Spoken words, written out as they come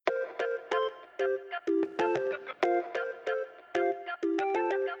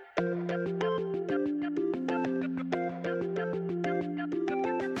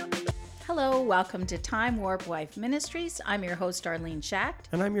welcome to Time Warp Wife Ministries. I'm your host, Arlene Schacht.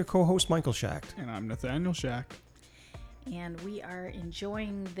 And I'm your co-host, Michael Schacht. And I'm Nathaniel Schacht. And we are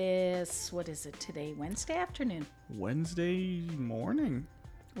enjoying this, what is it today, Wednesday afternoon? Wednesday morning.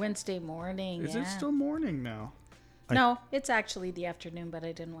 Wednesday morning, Is yeah. it still morning now? No, it's actually the afternoon, but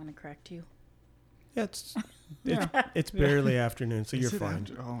I didn't want to correct you. Yeah, it's barely afternoon, so Is you're it fine.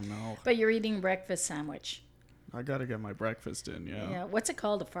 Oh, no. But you're eating breakfast sandwich. I got to get my breakfast in, Yeah. What's it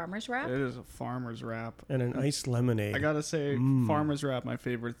called, a farmer's wrap? It is a farmer's wrap. And an iced lemonade. I got to say, farmer's wrap, my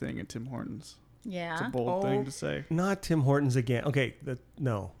favorite thing at Tim Hortons. Yeah. It's a bold thing to say. Not Tim Hortons again. Okay,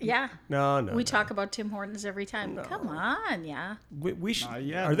 no. Yeah. No. We talk about Tim Hortons every time. No. Come on, yeah. We should. Not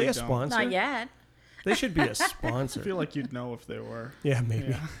yet, Are they we a don't. sponsor? Not yet. They should be a I sponsor. feel like you'd know if they were. Yeah,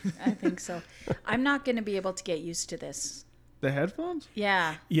 maybe. Yeah. I think so. I'm not going to be able to get used to this. The headphones?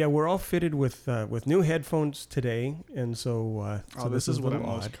 Yeah. Yeah, we're all fitted with new headphones today, and so This is a what I'm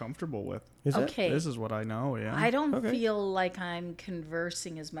little most odd. comfortable with. Is it? Okay. This is what I know, yeah. I don't Okay. feel like I'm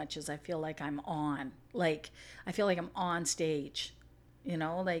conversing as much as I feel like I'm on. Like, I feel like I'm on stage. You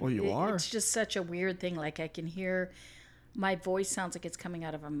know, like Well, you are. It's just such a weird thing. Like, I can hear my voice sounds like it's coming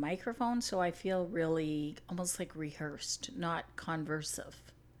out of a microphone, so I feel really almost like rehearsed, not conversive.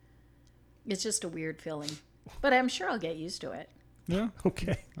 It's just a weird feeling. But I'm sure I'll get used to it. Yeah.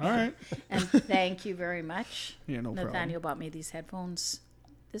 Okay. All right. And thank you very much. Yeah, no problem. Nathaniel bought me these headphones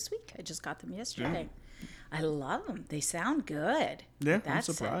this week. I just got them yesterday. I love them. They sound good. Yeah, I'm That's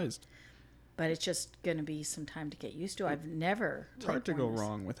it. surprised. But it's just going to be some time to get used to. I've never. It's hard to go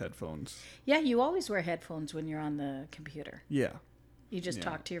wrong with headphones. Yeah, you always wear headphones when you're on the computer. Yeah. You just Yeah.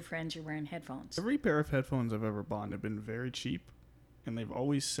 talk to your friends, you're wearing headphones. Every pair of headphones I've ever bought have been very cheap, and they've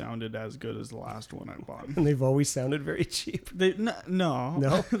always sounded as good as the last one I bought. And they've always sounded very cheap.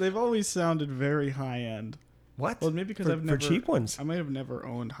 No. They've always sounded very high end. What? Well, maybe because for, I've never for cheap ones. I might have never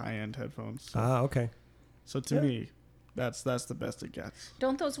owned high end headphones. Okay. So to Yeah. me, that's the best it gets.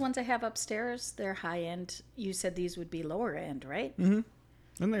 Don't those ones I have upstairs, they're high end. You said these would be lower end, right?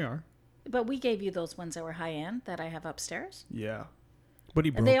 Mm-hmm. And they are. But we gave you those ones that were high end that I have upstairs. Yeah. But he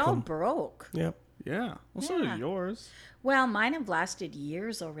And broke they all them. broke. Yeah. Yeah. Well, so Yeah. do yours. Well, mine have lasted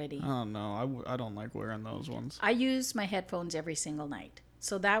years already. I don't know. I don't like wearing those ones. I use my headphones every single night.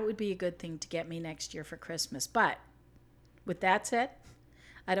 So that would be a good thing to get me next year for Christmas. But with that said,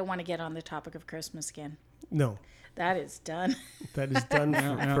 I don't want to get on the topic of Christmas again. No, That is done. that is done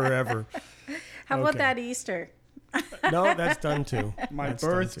Yeah. forever. How about Okay. that Easter? No, that's done too. My That's done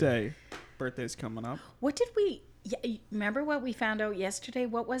too. birthday. Birthday's coming up. What did we... Yeah, remember what we found out yesterday?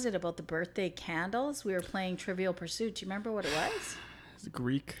 What was it about the birthday candles? We were playing Trivial Pursuit. Do you remember what it was? It's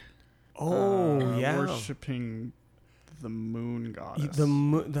Greek. Oh, yeah. Worshipping the moon goddess. The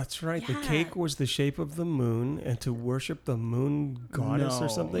moon. That's right. The Yeah. cake was the shape of the moon, and to worship the moon goddess No. or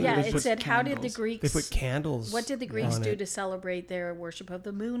something. Yeah, they it put said, how did the candles. Greeks... They put candles. What did the Greeks on do it. to celebrate their worship of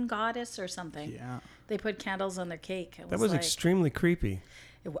the moon goddess or something? Yeah. They put candles on their cake. It That was like, extremely creepy.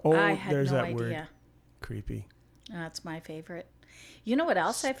 I Oh, had there's no that idea. word. Creepy. That's my favorite. You know what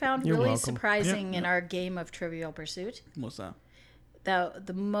else I found You're really welcome. surprising Yeah, in yeah. our game of Trivial Pursuit? What's that?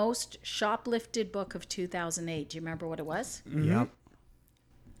 The most shoplifted book of 2008. Do you remember what it was? Yep.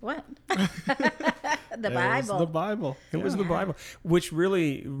 What? The Bible. The Bible. It was the Bible, which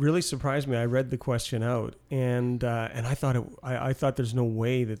really surprised me. I read the question out, and I thought I thought there's no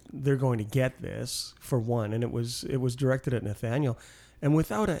way that they're going to get this, for one. And it was directed at Nathaniel, and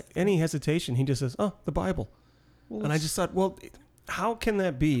without any hesitation, he just says, "Oh, the Bible." Well, And I just thought, well, how can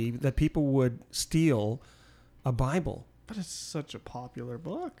that be that people would steal a Bible? But it's such a popular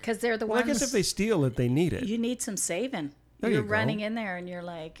book. Because they're the Well, I ones... guess if they steal it, they need it. You need some saving. There You're you go. running in there and you're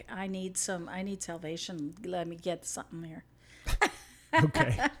like, I need salvation. Let me get something here.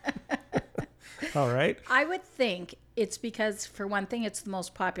 Okay. All right. I would think it's because, for one thing, it's the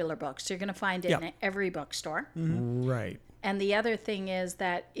most popular book. So you're going to find it Yeah. in every bookstore. Right. And the other thing is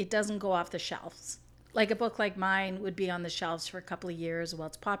that it doesn't go off the shelves. Like a book like mine would be on the shelves for a couple of years. Well,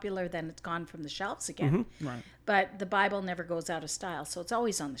 it's popular, then it's gone from the shelves again. Right. But the Bible never goes out of style, so it's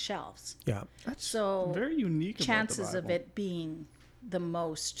always on the shelves. Yeah. That's So very unique. chances about the of Bible. it being the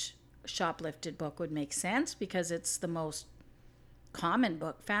most shoplifted book would make sense because it's the most common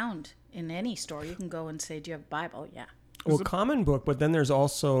book found in any store. You can go and say, do you have a Bible? Yeah. Well, common book, but then there's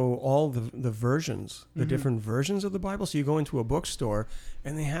also all the versions, the different versions of the Bible. So you go into a bookstore,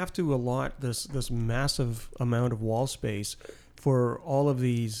 and they have to allot this massive amount of wall space for all of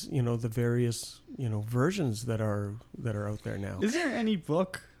these, the various, versions that are out there now. Is there any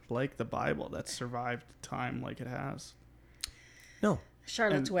book like the Bible that survived time like it has? No.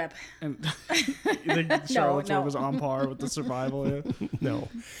 Charlotte's Web. And you think Charlotte's no. Web was on par with the survival? Yeah?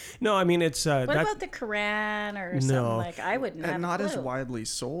 No, I mean, it's What about the Quran or something No. like? I wouldn't have And not a as clue. widely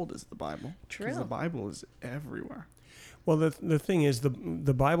sold as the Bible. True. Because the Bible is everywhere. Well, the thing is, the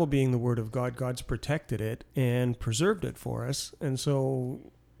Bible being the Word of God, God's protected it and preserved it for us, and so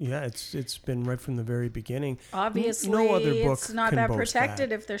yeah, it's been right from the very beginning. Obviously, no other book it's not can that boast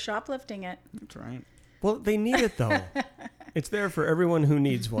protected that. if they're shoplifting it. That's right. Well, they need it though. It's there for everyone who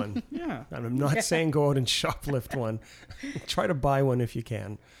needs one. Yeah. And I'm not saying go out and shoplift one. Try to buy one if you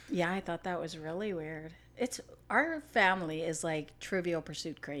can. Yeah, I thought that was really weird. It's our family is like Trivial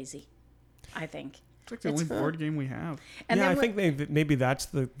Pursuit crazy, I think. It's like the only board game we have. And yeah, then I think maybe that's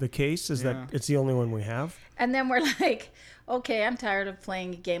the case, is Yeah. that it's the only one we have. And then we're like, okay, I'm tired of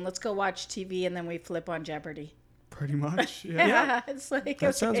playing a game. Let's go watch TV, and then we flip on Jeopardy. Pretty much. Yeah. Yeah, it's like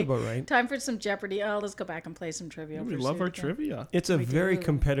That sounds okay, about right. time for some Jeopardy. Oh, let's go back and play some Trivial We Pursuit love our again. trivia. It's a We very do.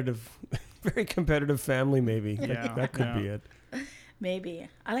 competitive, very competitive family. Maybe Yeah, that could yeah. be it. Maybe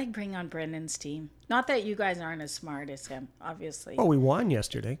I like bringing on Brendan's team. Not that you guys aren't as smart as him, obviously. Oh, we won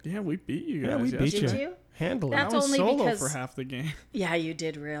yesterday. Yeah, we beat you guys. Yeah, we beat Did you. you? Handle it. That's I was only solo because- for half the game. Yeah, you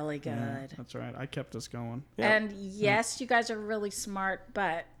did really good. Yeah, that's right. I kept us going. Yeah. And yes, you guys are really smart,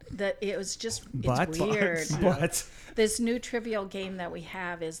 but it was just But- it's weird. But This new trivial game that we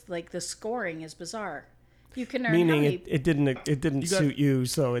have is like the scoring is bizarre. You can earn how meaning many- it didn't You got- suit you,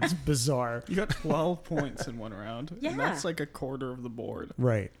 so it's bizarre. You got 12 points in one round. Yeah. And that's like a quarter of the board.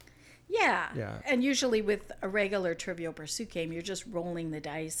 Right. Yeah. Yeah. And usually with a regular Trivial Pursuit game, you're just rolling the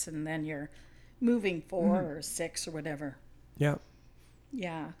dice and then you're moving 4 or 6 or whatever. Yeah.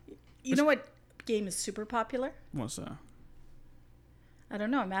 Yeah. You know what game is super popular? What's that? I don't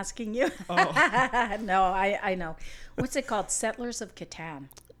know. I'm asking you. Oh, No, I know. What's it called? Settlers of Catan.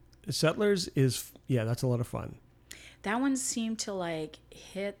 Settlers is that's a lot of fun. That one seemed to like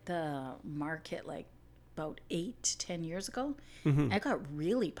hit the market like about 8 to 10 years ago. It got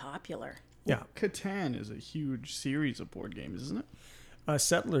really popular. Yeah. Catan is a huge series of board games, isn't it?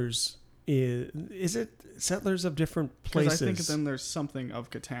 Settlers is it Settlers of different Because places? I think then there's something of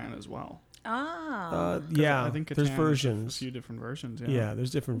Catan as well. Ah. yeah. I think Catan there's has versions. A few different versions. Yeah,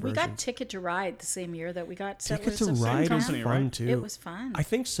 there's different We versions. got Ticket to Ride the same year that we got Ticket Settlers to of Ride is Catan. company, fun right? too. It was fun. I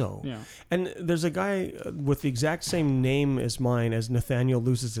think so. Yeah. And there's a guy with the exact same name as mine as Nathaniel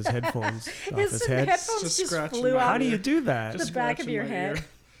loses his headphones off his His head. headphones Just just scratching flew my out. How do you do that? The back of scratching your my head.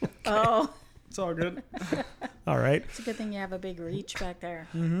 ear. Oh, It's all good. All right. it's a good thing you have a big reach back there.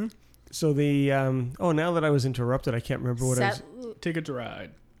 So the now that I was interrupted, I can't remember what I was. Ticket to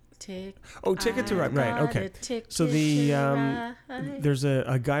Ride. Ticket to Ride. Right. Okay. So there's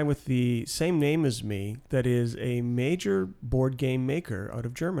a guy with the same name as me that is a major board game maker out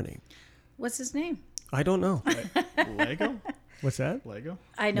of Germany. What's his name? I don't know. Lego? What's that? Lego?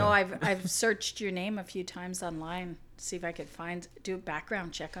 I know No. I've searched your name a few times online to see if I could do a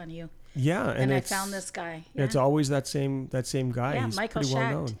background check on you. Yeah, And I it's, found this guy. It's always that same guy. Yeah, He's Michael pretty well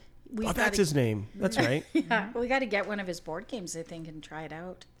Schacht. known. We Oh, that's his name. That's right. Yeah, we got to get one of his board games, I think, and try it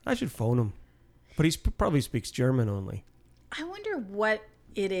out. I should phone him, but he probably speaks German only. I wonder what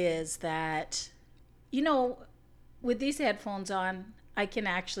it is that, with these headphones on, I can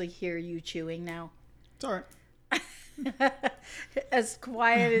actually hear you chewing now. It's all right. As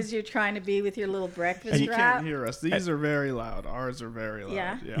quiet as you're trying to be with your little breakfast You wrap. can't hear us. These are very loud. Ours are very loud.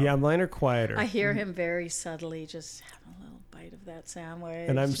 Yeah? Yeah, mine are quieter. I hear him very subtly just having a little bite of that sandwich.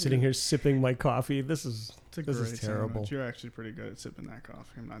 And I'm sitting here sipping my coffee. This is It's a This is great terrible. sandwich. You're actually pretty good at sipping that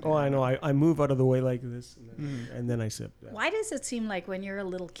coffee. I'm not Oh, I know. I move out of the way like this, Mm-hmm. and then I sip. Yeah. Why does it seem like when you're a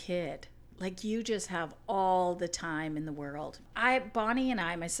little kid, like you just have all the time in the world? Bonnie and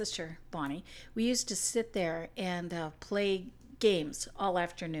I, my sister Bonnie, we used to sit there and play games all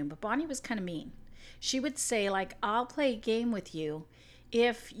afternoon. But Bonnie was kind of mean. She would say, like, I'll play a game with you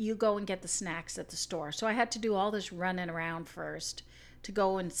if you go and get the snacks at the store. So I had to do all this running around first to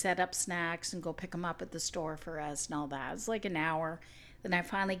go and set up snacks and go pick them up at the store for us and all that. It's like an hour. Then I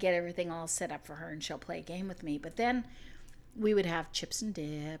finally get everything all set up for her and she'll play a game with me. But then we would have chips and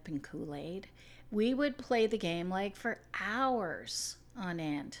dip and Kool-Aid. We would play the game like for hours on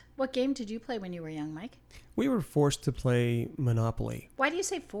end. What game did you play when you were young, Mike? We were forced to play Monopoly. Why do you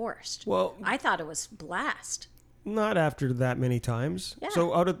say forced? Well, I thought it was blast. not after that many times. Yeah.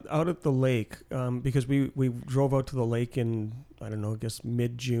 So out at the lake, because we drove out to the lake in, I don't know, I guess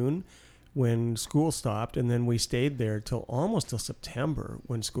mid-June when school stopped, and then we stayed there almost till September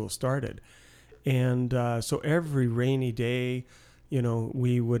when school started. And so every rainy day,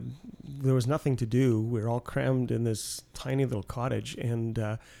 there was nothing to do. We were all crammed in this tiny little cottage, and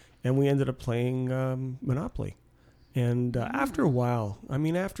we ended up playing Monopoly. And after a while, I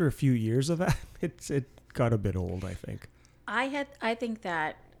mean, after a few years of that, it got a bit old, I think. I think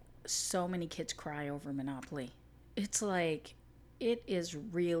that so many kids cry over Monopoly. It's like, it is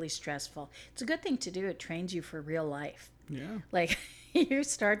really stressful. It's a good thing to do. It trains you for real life. Yeah. Like, you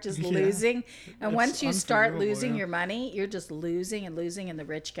start just Yeah. losing. And It's once you start unforgivable, losing yeah. your money, you're just losing and losing, and the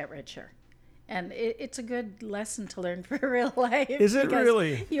rich get richer. And it's a good lesson to learn for real life. Is it because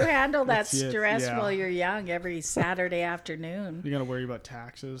really? You handle that That's it, stress yeah. while you're young every Saturday afternoon. You got to worry about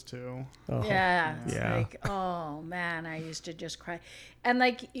taxes too. Oh, Yeah, it's Yeah. like, oh man, I used to just cry. And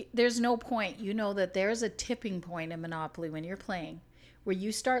like, there's no point. You know that there's a tipping point in Monopoly when you're playing where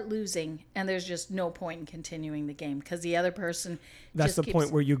you start losing and there's just no point in continuing the game because the other person That's just the keeps,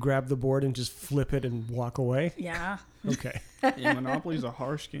 point where you grab the board and just flip it and walk away? Yeah, Okay. Yeah, Monopoly's a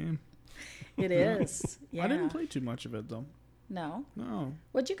harsh game. it is. Yeah. I didn't play too much of it though. No. No.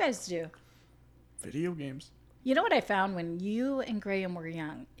 What'd you guys do? Video games. You know what I found when you and Graham were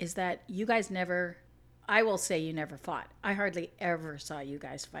young is that you guys never, I will say you never fought. I hardly ever saw you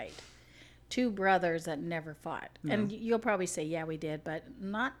guys fight. Two brothers that never fought. And you'll probably say, yeah, we did, but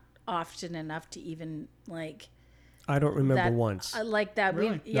not often enough to even like I don't remember that. once. Like that.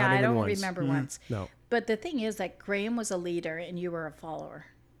 Really? Yeah, Not I even don't once. remember once. No. But the thing is that Graham was a leader and you were a follower.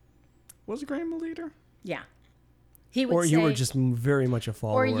 Was Graham a leader? Yeah. He would Or say, you were just very much a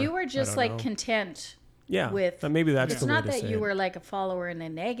follower. or you were I just don't like know. content. yeah. with- Maybe that's It's the way not to that say you it. were like a follower in a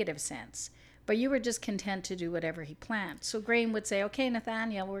negative sense, but you were just content to do whatever he planned. So Graham would say, okay,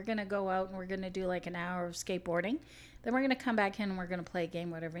 Nathaniel, we're going to go out and we're going to do like an hour of skateboarding. Then we're going to come back in and we're going to play a game,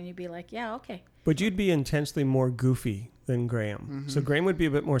 whatever. And you'd be like, yeah, okay. But you'd be intensely more goofy than Graham. So Graham would be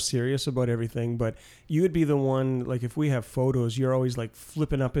a bit more serious about everything, but you would be the one, like if we have photos, you're always like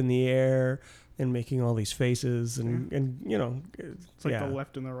flipping up in the air and making all these faces and you know, It's like yeah. the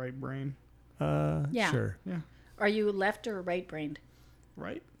left and the right brain, Yeah. Sure. Yeah. Are you left or right brained?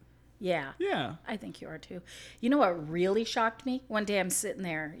 right? Yeah. Yeah. I think you are too. You know what really shocked me? One day I'm sitting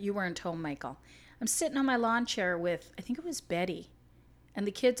there. You weren't home, Michael. I'm sitting on my lawn chair with, I think it was Betty. And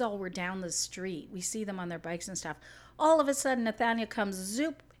the kids all were down the street. We see them on their bikes and stuff. All of a sudden, Nathaniel comes,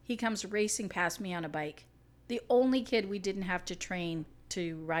 zoop. He comes racing past me on a bike. The only kid we didn't have to train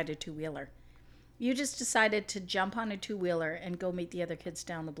to ride a two-wheeler. You just decided to jump on a two-wheeler and go meet the other kids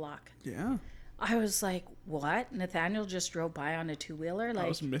down the block. Yeah. I was like, what? Nathaniel just drove by on a two-wheeler? I Like,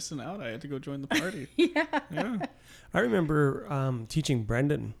 was missing out. I had to go join the party. yeah. Yeah. I remember teaching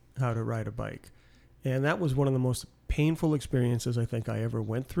Brendan how to ride a bike. And that was one of the most painful experiences I think I ever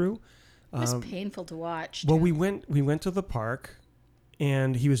went through. It was painful to watch. Well, too. we went to the park,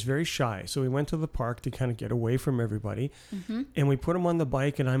 and he was very shy. So we went to the park to kind of get away from everybody, and we put him on the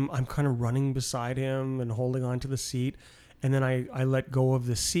bike, and I'm kind of running beside him and holding on to the seat, and then I let go of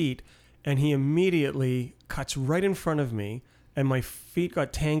the seat, and he immediately cuts right in front of me, and my feet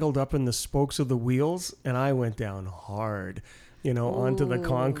got tangled up in the spokes of the wheels, and I went down hard, onto the Ooh.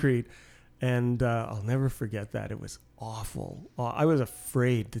 concrete. And I'll never forget that. It was awful. I was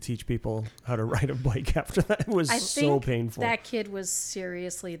afraid to teach people how to ride a bike after that. It was I so think painful. that kid was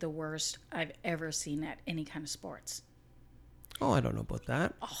seriously the worst I've ever seen at any kind of sports. Oh, I don't know about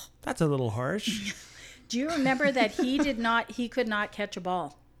that. That's a little harsh. Do you remember that he could not catch a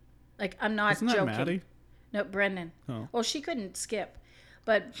ball? Like, I'm not Isn't that joking. Maddie? No, Brendan. Oh. Well, she couldn't skip.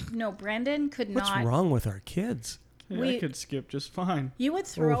 But no, Brendan could What's not. wrong with our kids? Yeah, I could skip just fine. You would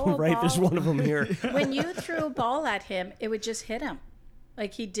throw Oh, a right, ball. there's one of them here. When you threw a ball at him, it would just hit him.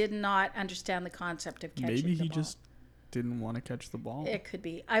 Like, he did not understand the concept of catching Maybe the he ball. just didn't want to catch the ball. It could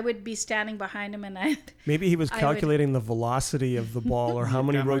be. I would be standing behind him and Maybe he was I would- calculating the velocity of the ball or how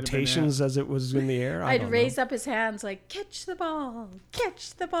many That might have been rotations as it was in the air. I I'd don't raise up his hands like, catch the ball,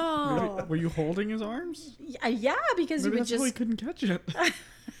 catch the ball. Were you holding his arms? Yeah, because Maybe he would that's why he just couldn't catch it.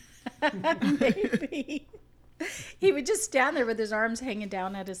 maybe he would just stand there with his arms hanging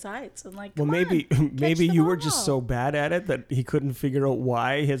down at his sides. I'm like, Well, "Come maybe on, maybe catch the you were just ball." so bad at it that he couldn't figure out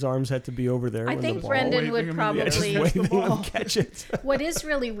why his arms had to be over there. I when think the ball Brendan waving would him in the air. Yeah, just probably. Catch the waving him ball. catch it. What is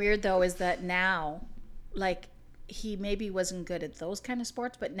really weird though is that now, like, he maybe wasn't good at those kind of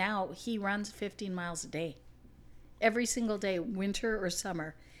sports, but now he runs 15 miles a day, every single day, winter or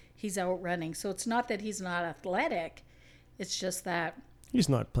summer. He's out running. So it's not that he's not athletic. It's just that He's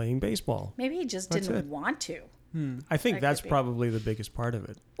not playing baseball. maybe he just That's didn't it. want to. I think That that's could be. probably the biggest part of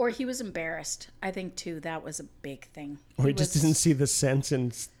it. Or he was embarrassed. I think, too, that was a big thing. Or he just was- didn't see the sense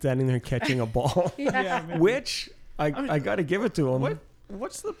in standing there catching a ball. Yeah. maybe. Which I got to give it to him.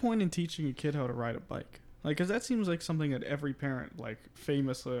 What's the point in teaching a kid how to ride a bike? Like, because that seems like something that every parent, like,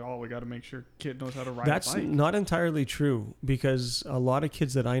 famously, oh, we got to make sure kid knows how to ride That's a bike. not entirely true, because a lot of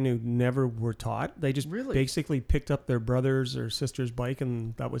kids that I knew never were taught. They just Really? basically picked up their brother's or sister's bike,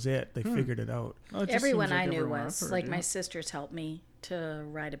 and that was it. They figured it out. Oh, it just Everyone seems like I knew everyone was I've heard, like yeah. my sisters helped me to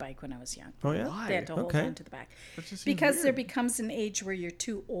ride a bike when I was young. Oh yeah. Why? They had to hold Okay. on to the back That just seems because there weird. becomes an age where you're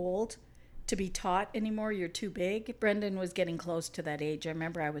too old to be taught anymore. You're too big. Brendan was getting close to that age. I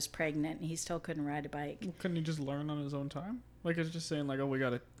remember I was pregnant and he still couldn't ride a bike. Well, couldn't he just learn on his own time? Like, it's just saying, like, oh, we got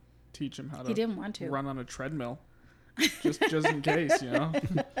to teach him how He to didn't want to. run on a treadmill. just in case, you know?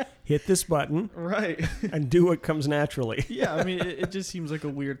 Hit this button Right. and do what comes naturally. Yeah, I mean, it just seems like a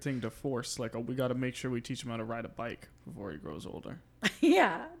weird thing to force. Like, oh, we got to make sure we teach him how to ride a bike before he grows older.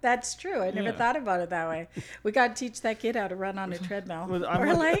 Yeah, that's true. I never Yeah. thought about it that way. We got to teach that kid how to run on a treadmill. Well, I'm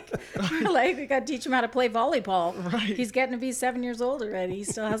or like- like we got to teach him how to play volleyball. Right. He's getting to be 7 years old already. He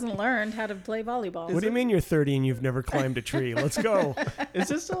still hasn't learned how to play volleyball. What do you mean you're 30 and you've never climbed a tree? Let's go. Is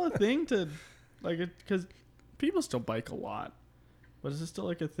this still a thing to, like, because people still bike a lot. But is it still,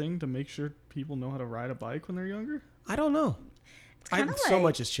 like, a thing to make sure people know how to ride a bike when they're younger? I don't know. kinda So like-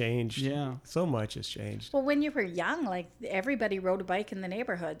 much has changed. Yeah. So much has changed. Well, when you were young, like everybody rode a bike in the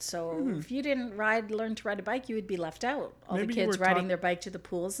neighborhood. So if you didn't learn to ride a bike, you would be left out. All Maybe the you kids were riding taught- their bike to the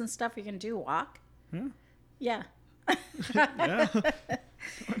pools and stuff. You can do walk. Yeah. Yeah. Yeah.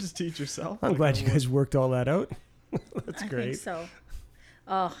 Just teach yourself. I'm Like, glad I you would. guys worked all that out. That's I great. think so.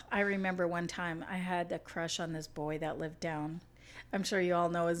 Oh, I remember one time I had a crush on this boy that lived down. I'm sure you all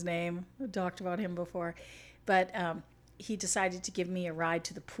know his name. I talked about him before. But he decided to give me a ride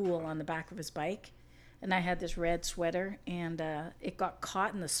to the pool on the back of his bike. And I had this red sweater, and it got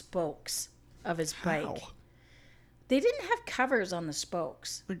caught in the spokes of his bike. How? They didn't have covers on the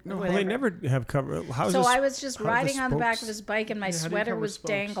spokes. Like, no, or Well, they whatever. never have cover. How's So this, I was just how are the riding on the back of spokes- his bike, and my Yeah, how do you sweater cover was spokes?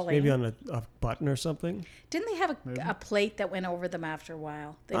 dangling. Maybe on a button or something? Didn't they have Maybe. a plate that went over them after a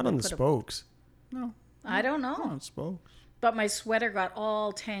while? They Not would on the put a- spokes. No. I don't know. Not on spokes. But my sweater got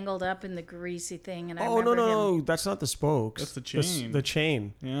all tangled up in the greasy thing, and I Oh, no, remember him. no. That's not the spokes. That's the chain. The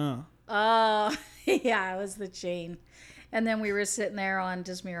chain. Yeah. Oh, yeah, it was the chain. And then we were sitting there on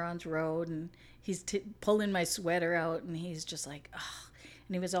Dismiron's Road, and he's pulling my sweater out, and he's just like, oh,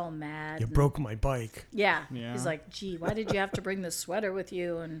 and he was all mad. You and- broke my bike. Yeah. Yeah. He's like, gee, why did you have to bring this sweater with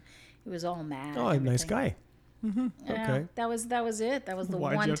you? And he was all mad. Oh, and nice everything. guy. Yeah, Okay. that was it. That was the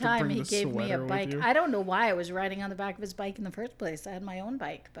Why'd you one have to time bring he the gave me a sweater with bike. you? I don't know why I was riding on the back of his bike in the first place. I had my own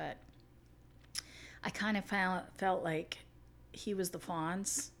bike, but I kind of felt like he was the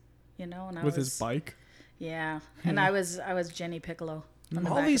Fonz, you know, and I With was his bike. Yeah, and I was Jenny Piccolo. On the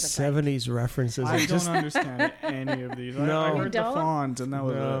All back these of the bike. 70s references. I are don't just understand any of these. No. I You heard the don't? Fonz, and that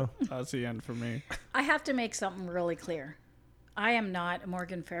was No. it. That's the end for me. I have to make something really clear. I am not a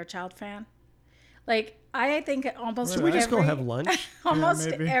Morgan Fairchild fan. Like I think almost Should we just go every- have lunch? almost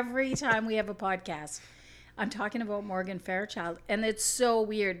maybe. every time we have a podcast, I'm talking about Morgan Fairchild, and it's so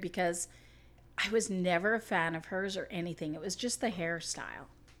weird because I was never a fan of hers or anything. It was just the hairstyle.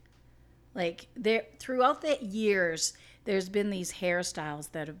 Like there throughout the years, there's been these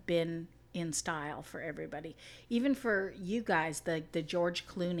hairstyles that have been in style for everybody. Even for you guys, the George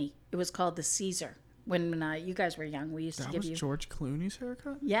Clooney. It was called the Caesar. When you guys were young, we used to That give was you. George Clooney's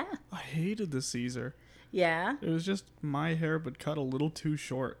haircut? Yeah, I hated the Caesar. yeah, It was just my hair, but cut a little too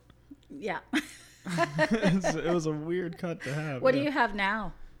short. yeah. It was a weird cut to have. What yeah. do you have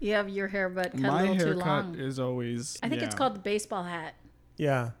now? You have your hair but cut My a little too haircut long. is always. I think it's yeah. called the baseball hat.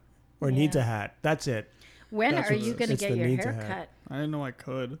 Yeah. Or needs a hat. That's it. When That's are what it you is. going to It's get the your needs hair a hat. cut? I didn't know I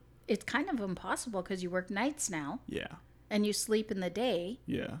could. It's kind of impossible because you work nights now Yeah. and you sleep in the day.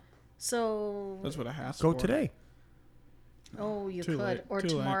 Yeah. So, That's what I asked Go for. today. oh, you Too could. late, Or too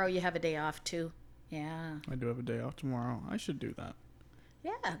late. tomorrow you have a day off too. Yeah. I do have a day off tomorrow. I should do that.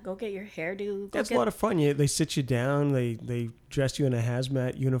 Yeah, go get your hairdo. Go That's get, a lot of fun. They sit you down. They dress you in a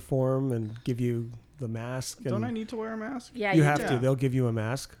hazmat uniform and give you the mask. And Don't I need to wear a mask? Yeah, you have do. to. They'll give you a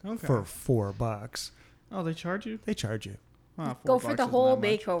mask Okay. for $4. Oh, they charge you? They charge you Oh, Go $4 for the isn't whole that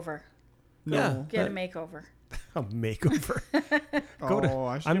much. makeover. No. Yeah. Get a makeover. a makeover. Go to- Oh,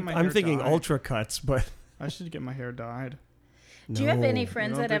 I should get my I'm hair thinking dyed. ultra cuts, but I should get my hair dyed. Do you have any no.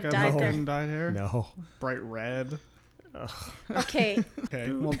 friends You don't that have think I dyed have their... golden dyed hair? No. Bright red. Okay,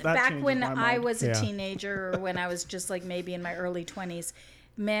 Okay. Well, that back changes when my I mind. was a Yeah. teenager or when I was just like maybe in my early 20s,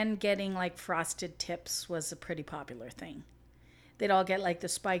 men getting like frosted tips was a pretty popular thing. They'd all get like the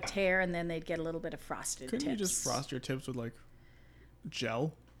spiked hair and then they'd get a little bit of frosted Couldn't tips. you just frost your tips with like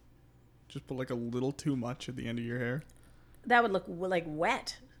gel? Just put like a little too much at the end of your hair. That would look like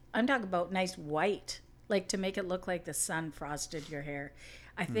wet. I'm talking about nice white, like to make it look like the sun frosted your hair.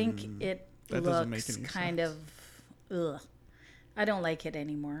 I think That doesn't make looks any kind sense. of, ugh. I don't like it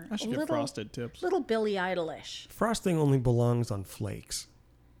anymore. I should A get little, frosted tips. little Billy Idolish, Frosting only belongs on flakes.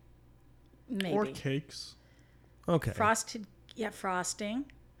 maybe. Or cakes. Okay. Frosted, yeah, frosting.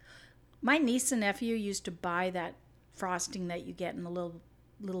 My niece and nephew used to buy that frosting that you get in the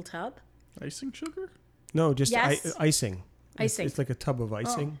little tub. Icing sugar? No, just Yes. icing. Icing. It's like a tub of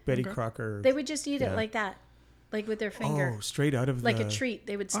icing. Betty okay. Crocker. They would just eat Yeah. it like that, like with their finger, Oh, straight out of like the... a treat.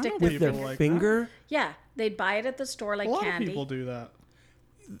 They would I stick know their With their people like finger? Yeah, they'd buy it at the store like A lot candy. of people do that.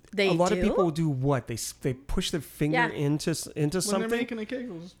 They a lot do? of people do what? They push their finger Yeah. into When they're something? making a cake,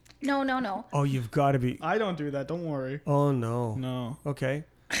 No. Oh, you've got to be... I don't do that. Don't worry. Oh, no. No. Okay.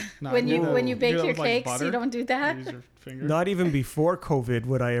 Not When you do when you that bake with, your like, cakes, butter. you don't do that. Use your finger. Not even before COVID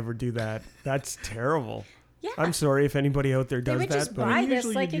would I ever do that. That's terrible. Yeah, I'm sorry if anybody out there does would that, just but buy this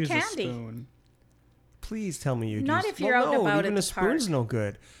Usually like you'd a use candy. spoon. please tell me you Not use... if you're out and no, about even at a the spoon's park. no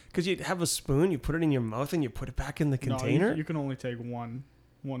good. Because you have a spoon, you put it in your mouth, and you put it back in the container. No, you can only take one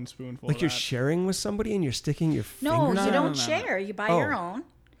spoonful. Like of you're that. sharing with somebody and you're sticking your No, fingers No, you in? don't no. share. You buy Oh. your own.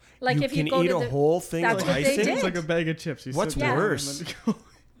 Like you if you can go eat to a the whole thing That's of what they icing? did. It's like a bag of chips. You What's sit down worse? and then you go-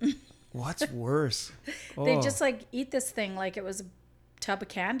 What's worse? they Oh. just like eat this thing like it was a tub of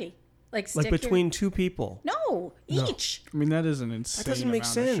candy. Like like stick between two people. No, No. each. I mean, that is an insane doesn't make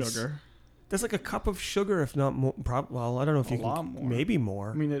amount sense. of sugar. That's like a cup of sugar, if not more. Well, I don't know if A you can. lot more. Maybe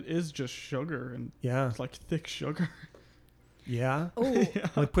more. I mean, it is just sugar and Yeah. it's like thick sugar. Yeah. Oh,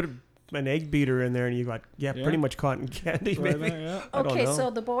 Like put an egg beater in there and you got, Yeah. pretty much cotton candy, Right maybe. there, yeah. I don't okay. know. So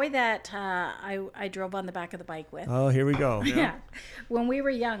the boy that I drove on the back of the bike with. Oh, here we go. Yeah. When we were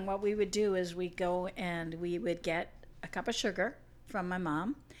young, what we would do is we'd go and we would get a cup of sugar from my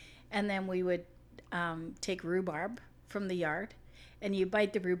mom, and then we would take rhubarb from the yard, and you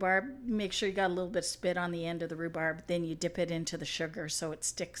bite the rhubarb, make sure you got a little bit of spit on the end of the rhubarb, then you dip it into the sugar so it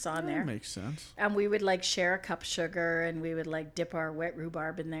sticks on there. That makes sense. And we would like share a cup of sugar, and we would like dip our wet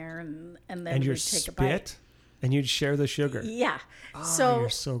rhubarb in there, and then And your we'd take a bite. spit, and you'd share the sugar. Yeah. you're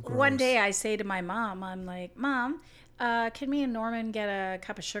so one gross. day I say to my mom, I'm like, Mom, can me and Norman get a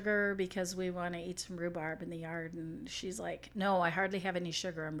cup of sugar because we want to eat some rhubarb in the yard? And she's like, no, I hardly have any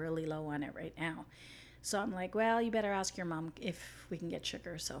sugar. I'm really low on it right now. So I'm like, well, you better ask your mom if we can get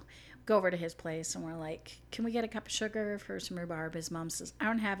sugar. So go over to his place and we're like, can we get a cup of sugar for some rhubarb? His mom says, I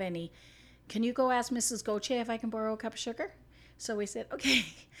don't have any. Can you go ask Mrs. Goche if I can borrow a cup of sugar? So we said, okay.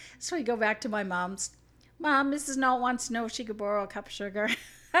 So we go back to my mom's. Mom, Mrs. Nault wants to know if she could borrow a cup of sugar.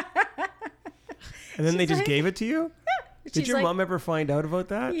 And then they She's just like- gave it to you? Did She's your like, mom ever find out about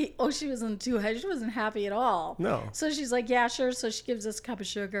that? she wasn't she wasn't happy at all. No. So she's like, yeah, sure. So she gives us a cup of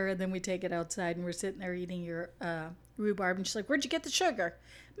sugar, and then we take it outside, and we're sitting there eating your rhubarb, and she's like, where'd you get the sugar?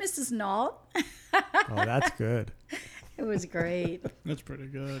 Mrs. Nault. Oh, that's good. It was great. That's pretty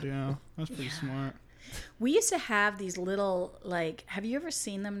good. Yeah, that's pretty smart. We used to have these little, like, have you ever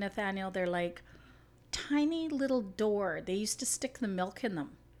seen them, Nathaniel? They're like tiny little door. They used to stick the milk in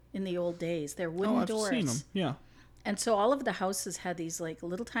them in the old days. They're wooden Oh, I've doors. seen them. Yeah. And so all of the houses had these like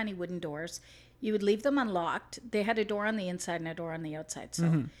little tiny wooden doors. You would leave them unlocked. They had a door on the inside and a door on the outside.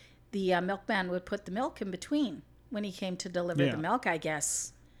 So the milkman would put the milk in between when he came to deliver Yeah. the milk, I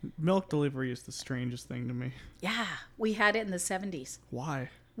guess. Milk delivery is the strangest thing to me. Yeah, we had it in the 70s. Why?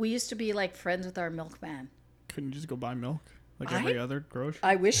 We used to be like friends with our milkman. Couldn't you just go buy milk like every other grocery?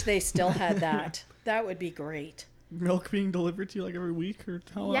 I wish they still had that. That would be great. Milk being delivered to you like every week, or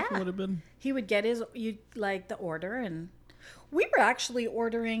how Yeah. often would it have been? He would get the order, and we were actually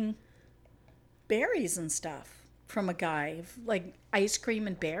ordering berries and stuff from a guy, like ice cream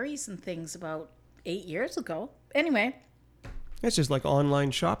and berries and things about 8 years ago. Anyway, It's just like online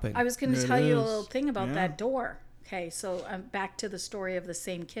shopping. I was going to It tell you a is. little thing about Yeah. that door. Okay, so back to the story of the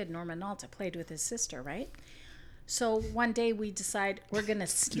same kid, Norman Nault. I played with his sister, right? So one day we decide we're going to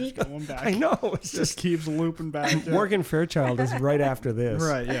sneak. Keeps going back. I know. It's Just just keeps looping back. Yeah. Morgan Fairchild is right after this.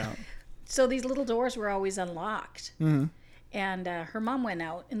 Right. Yeah. So these little doors were always unlocked. Mm-hmm. And her mom went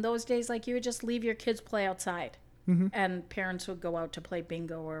out. In those days, like, you would just leave your kids play outside. And parents would go out to play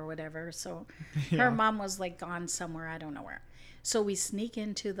bingo or whatever. So Yeah. her mom was like gone somewhere, I don't know where. So we sneak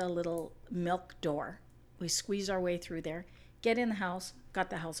into the little milk door. We squeeze our way through there, get in the house, got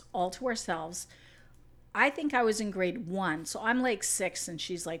the house all to ourselves. I think I was in grade 1. So I'm like 6 and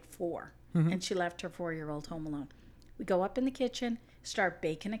she's like 4. And she left her 4-year-old home alone. We go up in the kitchen, start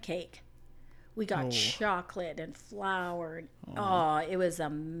baking a cake. We got Oh. chocolate and flour. And, oh, it was a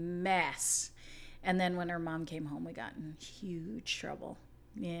mess. And then when her mom came home, we got in huge trouble.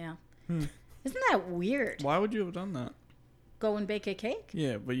 Yeah. Isn't that weird? Why would you have done that? Go and bake a cake?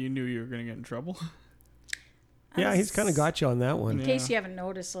 Yeah, but you knew you were gonna get in trouble. Yeah, he's kind of got you on that one. In Yeah. case you haven't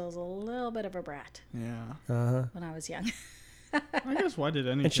noticed, I was a little bit of a brat Yeah. Uh-huh. when I was young. I guess why did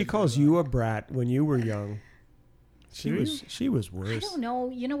any? And she kid do calls that? you a brat when you were young. She Do was you? she was I worse. don't know.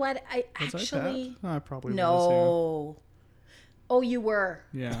 You know what? I Was actually I probably was. no. Oh, you were.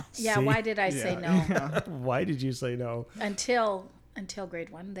 Yeah. Yeah. See? Why did I say no? Yeah. Why did you say no? Until grade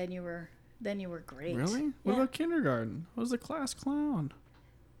 1. Then you were great. Really? What Yeah. about kindergarten? I was the class clown.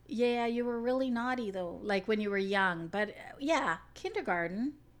 Yeah, you were really naughty though. Like when you were young. But yeah,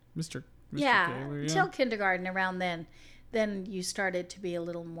 kindergarten. Mr. Yeah, Taylor, until kindergarten. Around then you started to be a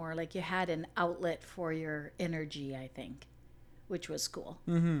little more like you had an outlet for your energy. I think, which was cool.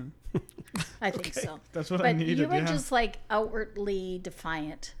 Mm-hmm. I think so. That's what I But needed. you were Yeah. just like outwardly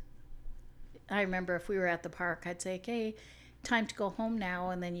defiant. I remember if we were at the park, I'd say, "Okay, time to go home now,"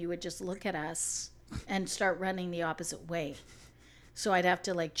 and then you would just look at us and start running the opposite way. So I'd have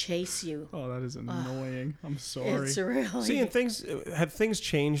to like chase you. Oh, that is annoying. I'm sorry. It's really See, and have things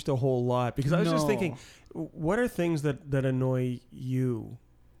changed a whole lot? Because I was just No. thinking, what are things that annoy you?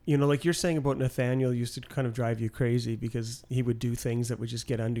 You know, like you're saying about Nathaniel used to kind of drive you crazy because he would do things that would just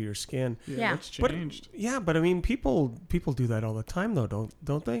get under your skin. Yeah. That's But changed. yeah, but I mean, people do that all the time, though,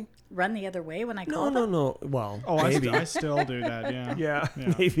 don't they? run the other way when I No, call no, them. no. Well, Oh, maybe. I still do that. Yeah. Yeah,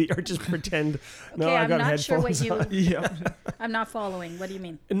 Yeah. maybe, or just pretend. No, Okay, I I'm got not sure what headphones you. on. Yeah. I'm not following. What do you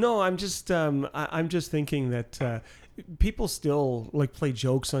mean? No, I'm just I'm just thinking that people still like play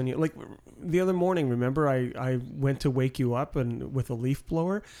jokes on you. Like the other morning, remember I went to wake you up and with a leaf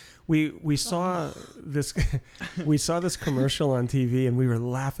blower. We saw this we saw this commercial on TV and we were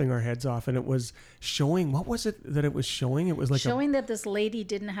laughing our heads off, and it was showing, what was it that it was showing? It was like Showing that this lady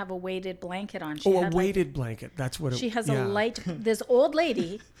didn't have a weighted blanket on. She a had weighted blanket. That's what it She has yeah. a light. This old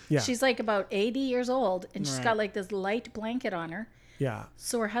lady. Yeah. She's like about 80 years old, and she's Right. got like this light blanket on her. Yeah.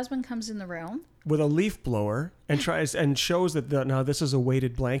 So her husband comes in the room. With a leaf blower and tries and shows that now this is a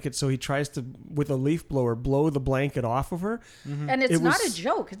weighted blanket, so he tries to with a leaf blower blow the blanket off of her. And it's It not was- a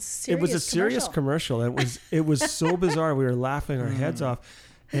joke. It's a serious It was a serious commercial. It was so bizarre. We were laughing our heads off.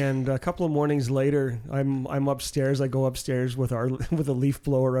 And a couple of mornings later, I'm upstairs. I go upstairs with a leaf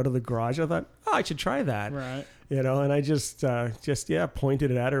blower out of the garage. I thought, oh, I should try that. Right. You know, and I just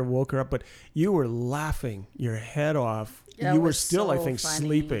pointed it at her, woke her up. But you were laughing your head off. That You were was still, I so think, funny.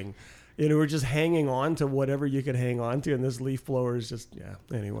 sleeping. You know, we're just hanging on to whatever you could hang on to, and this leaf blower is just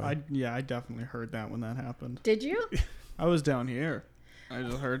Anyway, I definitely heard that when that happened. Did you? I was down here. I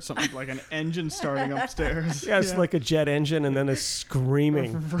just heard something like an engine starting upstairs. yeah, it's like a jet engine, and then it's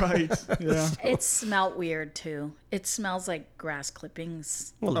screaming. Right. Yeah. It smelled weird too. It smells like grass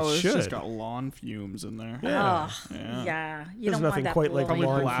clippings. Well, Oh, it it's should. just got lawn fumes in there. Yeah. Oh, Yeah. yeah. You There's don't nothing want that quite like Probably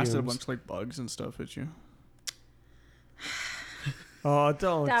blowing lawn up. blasted a fumes. bunch of like bugs and stuff at you. Oh,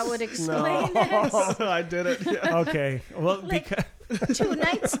 don't. That would No. explain it. I did it. Yeah. Okay. Well, Like- because 2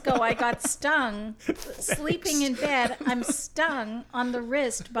 nights ago, I got stung. Sleeping in bed, I'm stung on the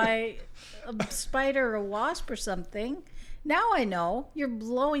wrist by a spider or a wasp or something. Now I know. You're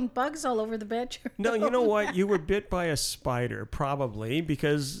blowing bugs all over the bedroom. no, you know what? You were bit by a spider, probably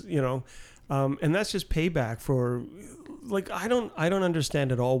because and that's just payback for, like, I don't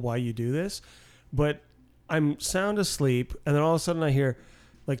understand at all why you do this, but I'm sound asleep, and then all of a sudden I hear,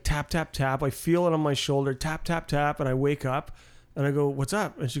 like, tap tap tap. I feel it on my shoulder, tap tap tap, and I wake up, and I go, "What's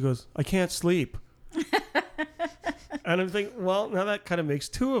up?" And she goes, "I can't sleep." And I'm thinking, well, now that kind of makes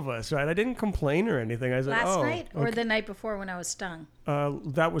 2 of us, right? I didn't complain or anything. I said, Last "Oh, night or okay." the night before when I was stung?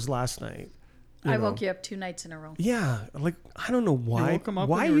 That was last night. I know. woke you up 2 nights in a row. Yeah, like I don't know why. woke him up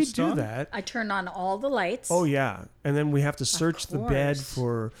why when you were you do stung? that? I turned on all the lights. Oh yeah, and then we have to search the bed course.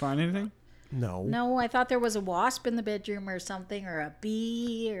 for Find anything? no. No, I thought there was a wasp in the bedroom or something, or a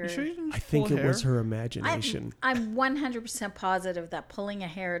bee, or. You sure you didn't I think pull it was hair? her imagination. I'm 100% positive that pulling a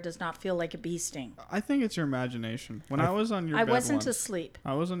hair does not feel like a bee sting. I think it's your imagination. When I was on your I bed wasn't once, asleep.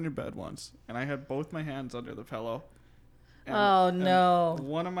 I was on your bed once, and I had both my hands under the pillow. Oh, and no.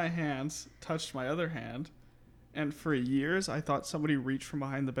 One of my hands touched my other hand, and for years I thought somebody reached from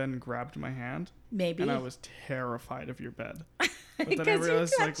behind the bed and grabbed my hand, Maybe. and I was terrified of your bed. But then I Because you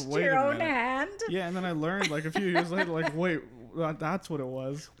realized, like, touched wait your a own minute. hand. Yeah, and then I learned, like, a few years later, like, wait, that's what it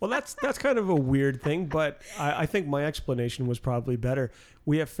was. Well, that's kind of a weird thing, but I think my explanation was probably better.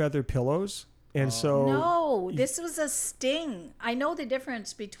 We have feather pillows, and so No, this was a sting. I know the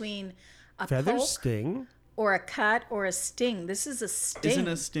difference between a feathers poke sting. or a cut or a sting. This is a sting. Isn't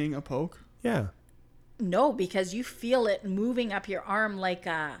a sting a poke? Yeah. No, because you feel it moving up your arm like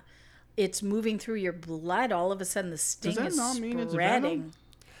it's moving through your blood. All of a sudden, the sting that is not mean it's spreading. venom?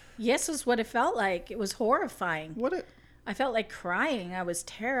 Yes, is what it felt like. It was horrifying. What it? I felt like crying. I was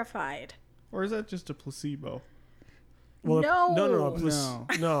terrified. Or is that just a placebo? Well, No. No.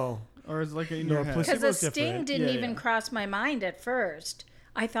 no. Or it's like in No, your head. placebo- Because a Placebo's sting different. didn't Yeah, even yeah. cross my mind at first.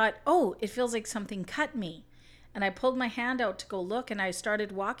 I thought, oh, it feels like something cut me. And I pulled my hand out to go look, and I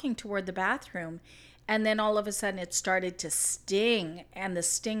started walking toward the bathroom. And then all of a sudden it started to sting, and the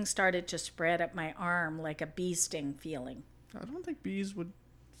sting started to spread up my arm like a bee sting feeling. I don't think bees would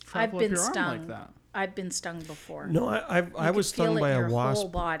I've travel up been your arm stung. like that. I've been stung before. No, I You was could feel stung it by in a your wasp. whole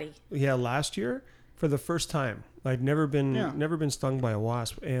body. Yeah, last year for the first time. I'd never been Yeah. stung by a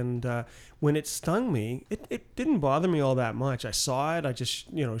wasp, and when it stung me, it didn't bother me all that much. I saw it, I just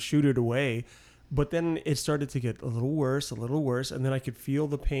shoot it away, but then it started to get a little worse, and then I could feel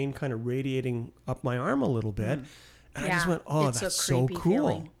the pain kind of radiating up my arm a little bit, and I just Yeah, went, "Oh, it's a that's so creepy cool!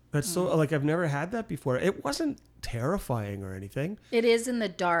 feeling. That's so like I've never had that before." It wasn't terrifying or anything. It is in the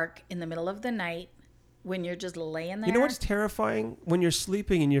dark, in the middle of the night, when you're just laying there. You know what's terrifying? When you're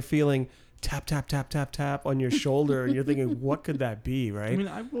sleeping and you're feeling tap, tap, tap, tap, tap on your shoulder, and you're thinking, what could that be, right? I mean,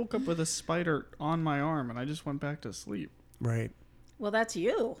 I woke up with a spider on my arm, and I just went back to sleep. Right. Well, that's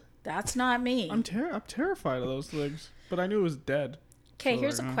you. That's not me. I'm terrified of those things, but I knew it was dead. Okay, So,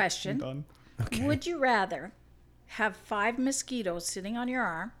 here's like, a I'm question. done. Okay. Would you rather have 5 mosquitoes sitting on your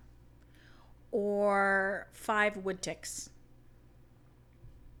arm or 5 wood ticks?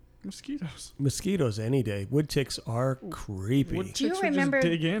 Mosquitoes. Mosquitoes any day. Wood ticks are creepy. Wood Do you ticks would remember just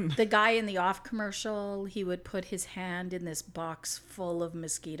dig in. the guy in the off commercial? He would put his hand in this box full of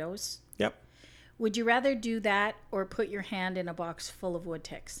mosquitoes. Yep. Would you rather do that or put your hand in a box full of wood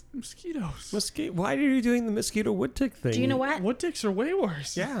ticks? Mosquitoes. Why are you doing the mosquito wood tick thing? Do you know what? Wood ticks are way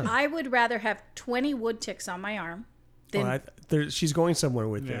worse. Yeah. I would rather have 20 wood ticks on my arm than, She's going somewhere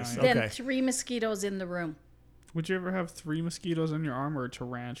with Yeah, this. yeah. than Okay. 3 mosquitoes in the room. Would you ever have 3 mosquitoes on your arm or a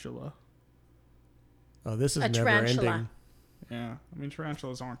tarantula? Oh, this is A never tarantula. ending. Yeah. I mean,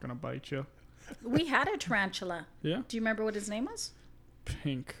 tarantulas aren't going to bite you. We had a tarantula. Yeah. Do you remember what his name was?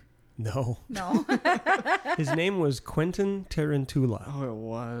 Pink. No. No. His name was Quentin Tarantula. Oh, it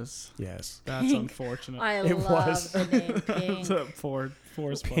was. Yes. That's Pink. unfortunate. I It love was. the name It's Pink. a poor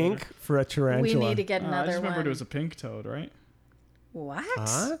spider. Pink for a tarantula. We need to get I another just remembered one. it was a pink toad, right? What?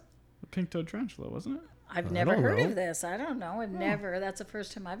 Huh? A pink toad tarantula, wasn't it? I've I never don't heard know. of this. I don't know. I've never. That's the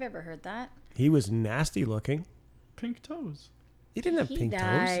first time I've ever heard that. He was nasty looking. Pink toes. He didn't have He pink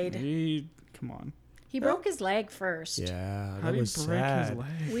died. Come on. He broke his leg first. toes. Yeah, How that did was he break sad. his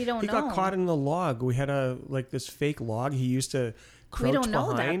leg? We don't He know. got caught in the log. We had this fake log. He used to crouch don't know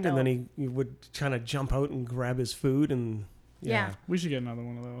that, behind, and then though. he would kind of jump out and grab his food. And Yeah. We should get another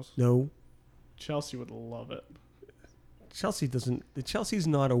one of those. No, Chelsea would love it. Chelsea doesn't. Chelsea's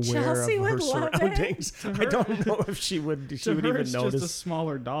not aware Chelsea of her would love it. surroundings. I don't know if she would. She To would her, even it's just a notice.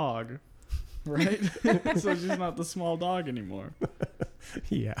 smaller dog, right? So she's not the small dog anymore.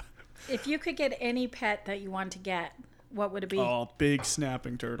 Yeah. If you could get any pet that you want to get, what would it be? Oh, big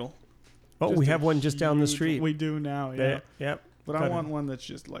snapping turtle. Oh, Just we a have one just down the huge- street. We do now, yeah. Yep. But I Got it. want one that's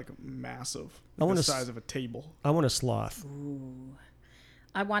just like massive, I want the a size of a table. I want a sloth.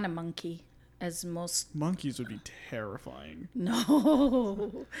 I want a monkey, as most. Monkeys would be terrifying.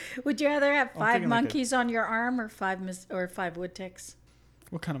 No. Would you rather have 5 thinking like a- monkeys on your arm or 5 wood ticks?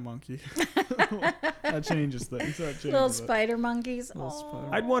 What kind of monkey? That changes things. That changes Little it. spider monkeys. Little Oh.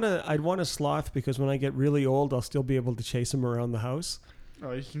 spider- I'd want a sloth because when I get really old, I'll still be able to chase him around the house.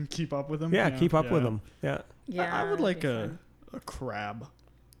 Oh, you can keep up with them. Yeah, keep up with him. Yeah. Yeah. I would that'd like be a fun. crab.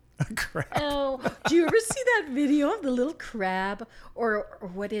 Crap. Oh, do you ever see that video of the little crab, or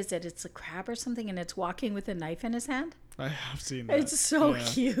what is it? It's a crab or something, and it's walking with a knife in his hand. I have seen that. It's so Yeah.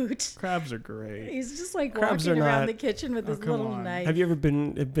 cute. Crabs are great. He's just like Crabs walking are around not- the kitchen with Oh, his come little on. knife. Have you ever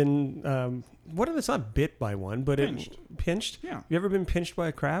been what if it's not bit by one, but Pinched. pinched? Yeah. You ever been pinched by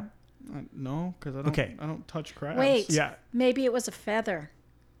a crab? No, because I don't. Okay. I don't touch crabs. Wait, Yeah. maybe it was a feather.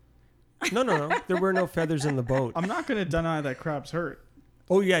 No. There were no feathers in the boat. I'm not gonna deny that crabs hurt.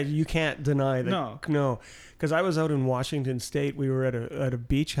 Oh yeah, you can't deny that. No. Because I was out in Washington State. We were at a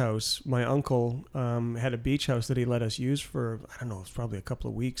beach house. My uncle had a beach house that he let us use for I don't know, it was probably a couple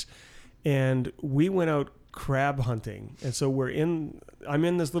of weeks, and we went out crab hunting. And so I'm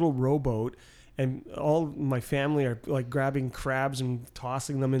in this little rowboat, and all my family are like grabbing crabs and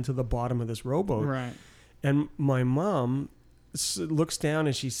tossing them into the bottom of this rowboat. Right. And my mom looks down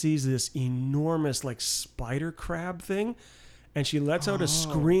and she sees this enormous like spider crab thing, and she lets out a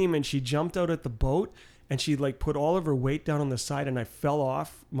scream and she jumped out at the boat and she like put all of her weight down on the side, and I fell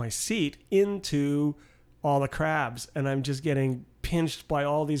off my seat into all the crabs, and I'm just getting pinched by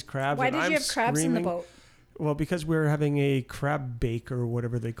all these crabs. Why and did I'm you have crabs in the screaming. boat? Well, because we're having a crab bake or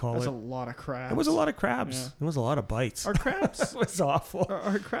whatever they call That's it. a lot of crabs. It was a lot of crabs. Yeah. It was a lot of bites. Are crabs It was awful.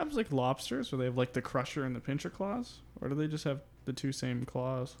 are crabs like lobsters, where they have like the crusher and the pincher claws, or do they just have the two same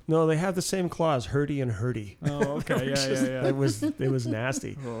claws? No, they have the same claws, Hurdy and Hurdy. Oh, okay, yeah. It was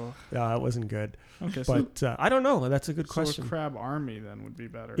nasty. Oh, Yeah, it wasn't good. okay, so, But I don't know. That's a good so question. a crab army then would be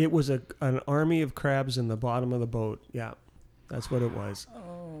better. It was an army of crabs in the bottom of the boat. Yeah, that's what it was.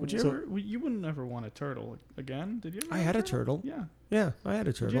 Would you So- ever? You wouldn't ever want a turtle again? Did you? Ever I have had a turtle. Yeah. Yeah, I had a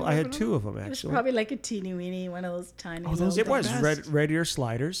you turtle. ever I have had two of them It was actually. probably like a teeny weeny, one of those tiny. Oh, those little It was the things. best. red ear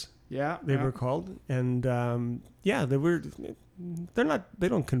sliders. Yeah. They yeah. were called, and yeah, they were. They're not. They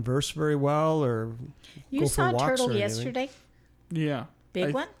don't converse very well, or You go saw for a walks turtle or anything. yesterday. Yeah. Big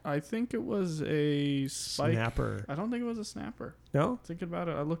I, one. I think it was a spike. snapper. I don't think it was a snapper. No. Thinking about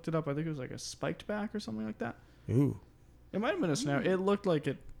it, I looked it up. I think it was like a spiked back or something like that. Ooh. It might have been a snap. It looked like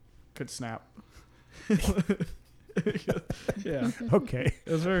it could snap. Yeah. Okay.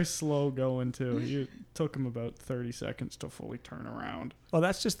 It was very slow going too. It took him about 30 seconds to fully turn around. Well,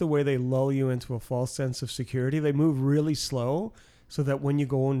 that's just the way they lull you into a false sense of security. They move really slow so that when you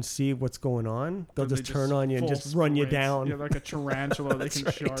go and see what's going on, they'll Then just they turn on you and full just run you sprints. down. Yeah, like a tarantula, they That's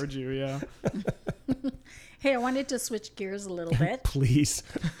can right. charge you. Yeah. Hey, I wanted to switch gears a little bit Please.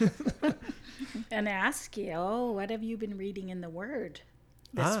 and ask you, what have you been reading in the Word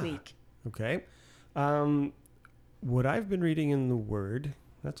this Ah. week? Okay. What I've been reading in the Word,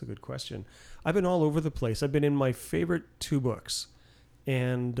 that's a good question. I've been all over the place. I've been in my favorite two books,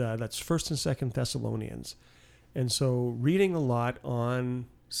 and that's 1st and 2nd Thessalonians. And so reading a lot on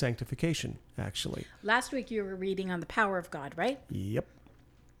sanctification, actually. Last week you were reading on the power of God, right? Yep.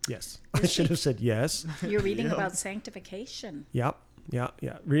 Yes. I should have said yes. You're reading Yeah. about sanctification. Yep. Yeah.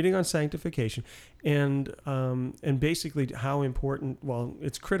 Reading on sanctification, and basically how important. Well,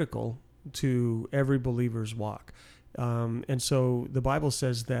 it's critical to every believer's walk, and so the Bible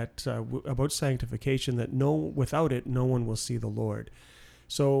says that about sanctification, that without it, no one will see the Lord.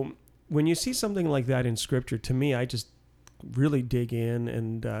 So when you see something like that in Scripture, to me, I just really dig in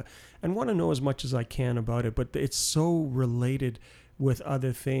and want to know as much as I can about it. But it's so related with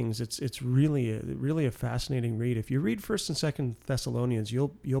other things. It's really a fascinating read. If you read 1st and 2nd Thessalonians,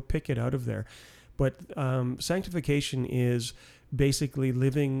 you'll pick it out of there. But sanctification is basically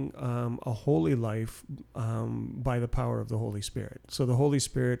living a holy life by the power of the Holy Spirit. So the Holy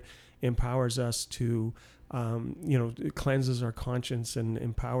Spirit empowers us to, it cleanses our conscience and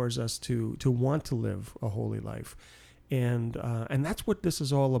empowers us to want to live a holy life. And that's what this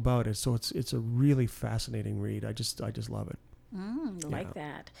is all about. It's a really fascinating read. I just love it. Like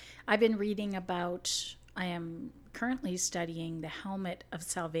that. I've been reading about, I am currently studying the helmet of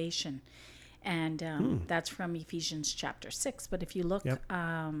salvation. And that's from Ephesians chapter 6. But if you look, Yep.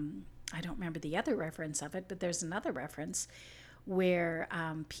 I don't remember the other reference of it, but there's another reference where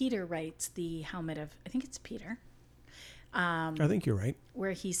Peter writes the helmet of, I think it's Peter, I think you're right.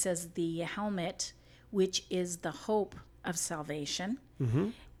 where he says the helmet, which is the hope of salvation. Mm-hmm.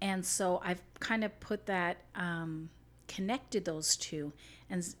 And so I've kind of put that, connected those two.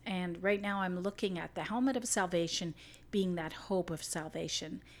 And right now I'm looking at the helmet of salvation being that hope of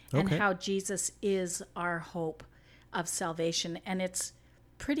salvation, and Okay. how Jesus is our hope of salvation. And it's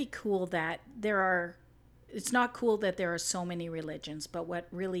pretty cool that it's not cool that there are so many religions, but what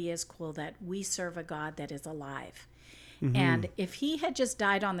really is cool that we serve a God that is alive. And if he had just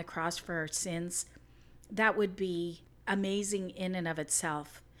died on the cross for our sins, that would be amazing in and of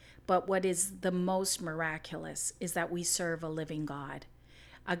itself. But what is the most miraculous is that we serve a living God,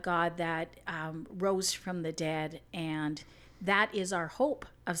 a God that rose from the dead, and that is our hope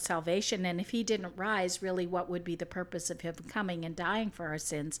of salvation. And if he didn't rise, really, what would be the purpose of him coming and dying for our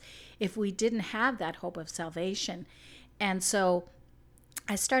sins if we didn't have that hope of salvation? And so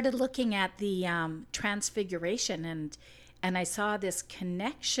I started looking at the Transfiguration, and I saw this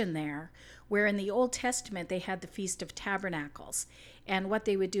connection there, where in the Old Testament they had the Feast of Tabernacles. And what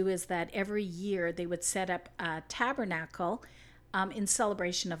they would do is that every year they would set up a tabernacle in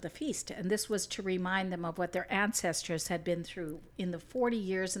celebration of the feast. And this was to remind them of what their ancestors had been through in the 40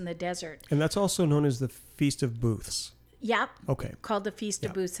 years in the desert. And that's also known as the Feast of Booths. Yep. Okay. Called the Feast Yeah.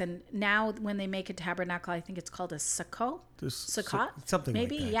 of Booths. And now when they make a tabernacle, I think it's called a sukkah. Sukkot? Something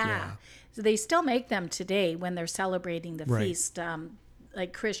Maybe, like that. yeah. So they still make them today when they're celebrating the Right. feast.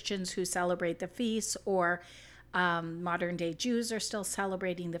 Like Christians who celebrate the feast, or modern day Jews are still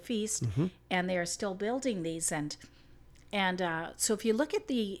celebrating the feast, and they are still building these. And so if you look at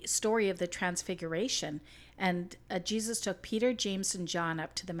the story of the Transfiguration, and Jesus took Peter, James, and John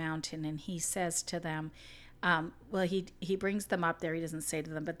up to the mountain, and he says to them, Well, he brings them up there. He doesn't say to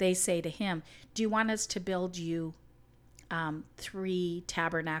them, but they say to him, do you want us to build you 3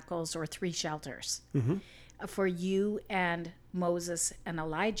 tabernacles or 3 shelters for you and Moses and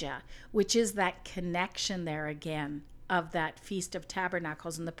Elijah, which is that connection there again of that Feast of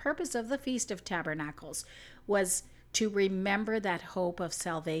Tabernacles. And the purpose of the Feast of Tabernacles was to remember that hope of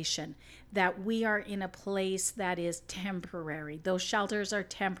salvation, that we are in a place that is temporary. Those shelters are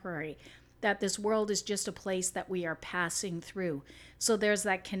temporary, that this world is just a place that we are passing through. So there's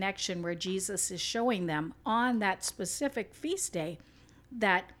that connection where Jesus is showing them on that specific feast day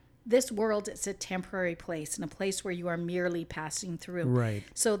that this world is a temporary place and a place where you are merely passing through. Right.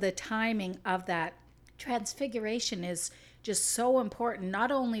 So the timing of that transfiguration is just so important,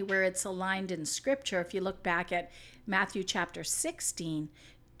 not only where it's aligned in scripture. If you look back at Matthew chapter 16,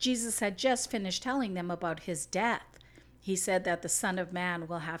 Jesus had just finished telling them about his death. He said that the Son of Man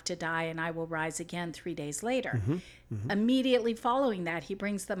will have to die and I will rise again 3 days later. Immediately following that, he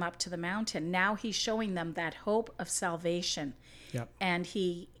brings them up to the mountain. Now he's showing them that hope of salvation. Yep. And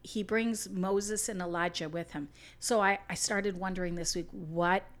he brings Moses and Elijah with him. So I started wondering this week,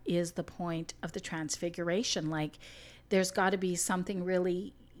 what is the point of the transfiguration? Like, there's got to be something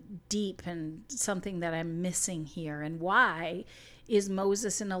really deep and something that I'm missing here. And why is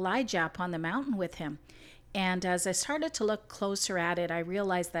Moses and Elijah up on the mountain with him? And as I started to look closer at it, I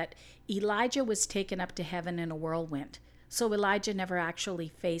realized that Elijah was taken up to heaven in a whirlwind. So Elijah never actually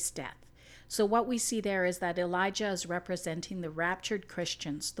faced death. So what we see there is that Elijah is representing the raptured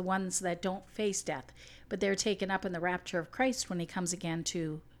Christians, the ones that don't face death, but they're taken up in the rapture of Christ when he comes again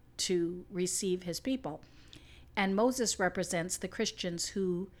to receive his people. And Moses represents the Christians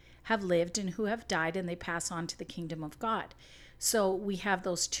who have lived and who have died, and they pass on to the kingdom of God. So we have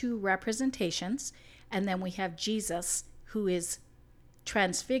those 2 representations, and then we have Jesus, who is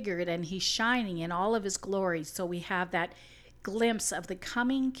transfigured and he's shining in all of his glory. So we have that glimpse of the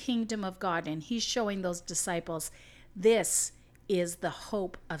coming kingdom of God, and he's showing those disciples, this is the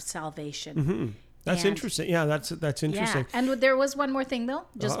hope of salvation. That's interesting. Yeah, that's interesting. Yeah. And there was one more thing though,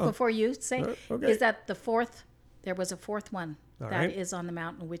 just before you say, Okay. is that there was a 4th one All that right. is on the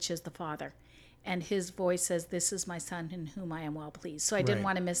mountain, which is the Father. And his voice says, this is my son in whom I am well pleased. So I didn't Right.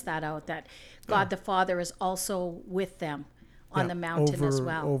 want to miss that out, that God the Father is also with them on the mountain as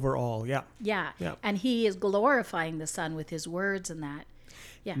well. Overall, yeah. Yeah. Yeah. And he is glorifying the Son with his words and that.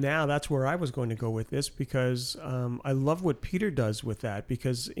 Yeah. Now that's where I was going to go with this, because I love what Peter does with that,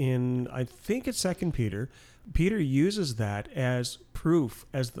 because in, I think it's 2 Peter, Peter uses that as proof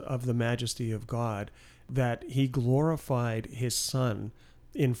of the majesty of God, that he glorified his Son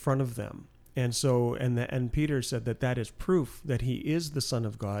in front of them. And so, and Peter said that is proof that he is the Son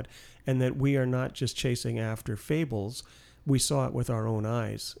of God, and that we are not just chasing after fables. We saw it with our own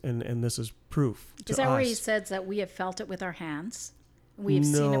eyes, and this is proof to us. Is that where he says that we have felt it with our hands? We have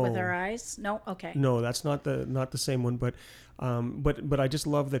seen it with our eyes? No? Okay. No, that's not the same one, but I just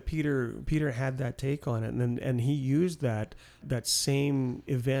love that Peter had that take on it, and he used that same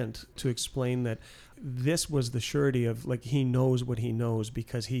event to explain that this was the surety of, like, he knows what he knows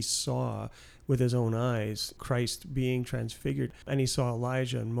because he saw with his own eyes Christ being transfigured, and he saw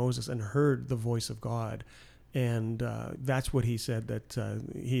Elijah and Moses and heard the voice of God. And that's what he said, that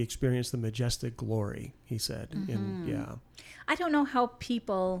he experienced the majestic glory, he said. And yeah. I don't know how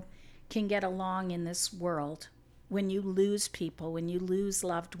people can get along in this world when you lose people, when you lose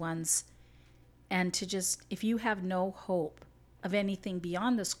loved ones, and to just, if you have no hope of anything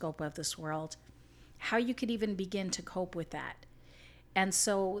beyond the scope of this world, how you could even begin to cope with that. And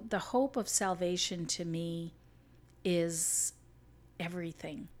so the hope of salvation to me is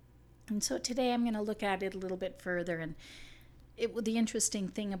everything. And so today I'm going to look at it a little bit further. And the interesting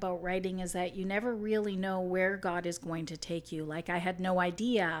thing about writing is that you never really know where God is going to take you. Like, I had no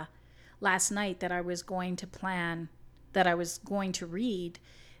idea last night that I was going to plan, that I was going to read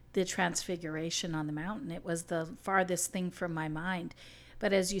the Transfiguration on the mountain. It was the farthest thing from my mind.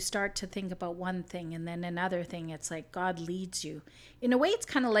 But as you start to think about one thing and then another thing, it's like God leads you. In a way, it's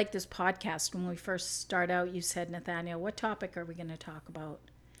kind of like this podcast. When we first start out, you said, Nathaniel, what topic are we going to talk about?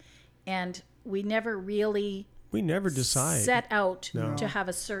 And we never decide. set out No. to have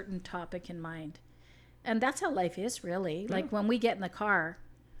a certain topic in mind. And that's how life is, really. Yeah. Like, when we get in the car,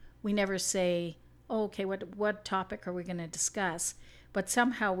 we never say, oh, okay, what topic are we going to discuss? But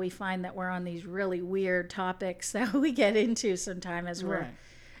somehow we find that we're on these really weird topics that we get into sometime as we're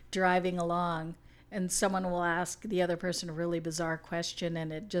driving along. And someone will ask the other person a really bizarre question,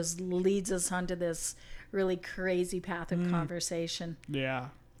 and it just leads us onto this really crazy path of conversation. Yeah.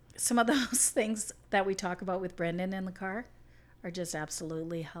 Some of those things that we talk about with Brendan in the car are just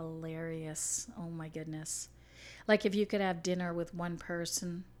absolutely hilarious. Oh my goodness. Like if you could have dinner with one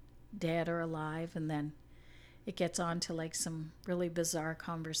person, dead or alive, and then it gets on to like some really bizarre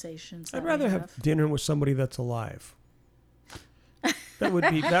conversations. I'd rather have dinner with somebody that's alive. That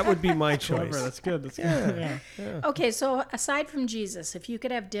would be my choice. Clever. That's good. That's Yeah. good. Yeah. Yeah. Okay, so aside from Jesus, if you could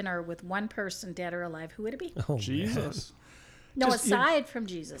have dinner with one person, dead or alive, who would it be? Oh, Jesus. No, Just you- aside from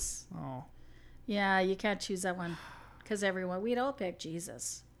Jesus. Oh. Yeah, you can't choose that one because we'd all pick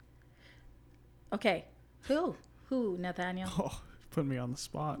Jesus. Okay, who? Who, Nathaniel? Oh, put me on the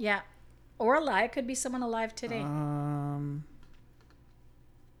spot. Yeah, or alive. Could be someone alive today.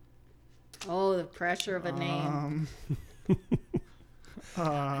 Oh, the pressure of a name.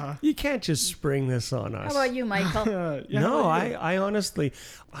 You can't just spring this on us. How about you, Michael? Yeah, No, how about you? I honestly,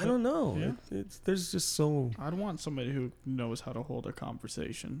 I don't know. Yeah. There's just so. I'd want somebody who knows how to hold a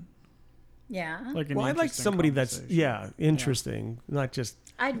conversation. Yeah, Like an Well, I'd like interesting somebody that's conversation. interesting, not just.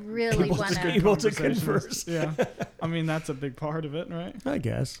 I'd really People want just to. able to Conversations. converse. Yeah. I mean, that's a big part of it, right? I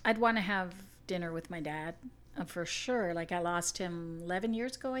guess. I'd want to have dinner with my dad for sure. Like I lost him 11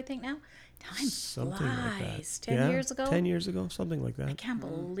 years ago, I think now. Time Something flies. like that. 10 years ago. 10 years ago, something like I that. can't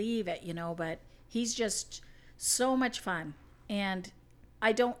believe it, but he's just so much fun. And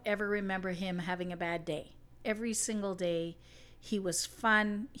I don't ever remember him having a bad day. Every single day, he was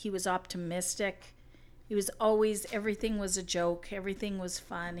fun. He was optimistic. He was always, everything was a joke. Everything was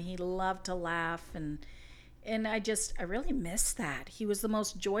fun. He loved to laugh. And I really miss that. He was the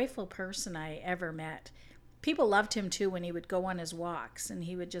most joyful person I ever met. People loved him too when he would go on his walks and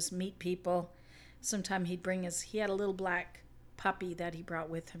he would just meet people. Sometime he had a little black puppy that he brought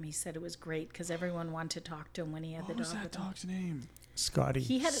with him. He said it was great because everyone wanted to talk to him when he had What the was dog that with him. dog's name? Scotty.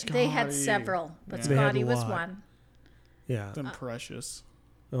 They had Scotty. several, but Yeah. They had Scotty a was lot. one. Yeah. Them Precious.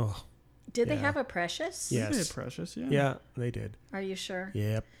 Oh, Did they Yeah. have a Precious? Yeah. They Yes. had Precious, yeah. yeah, they did. Are you sure?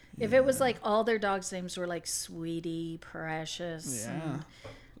 Yep. If it was like all their dogs' names were like Sweetie, Precious, Yeah.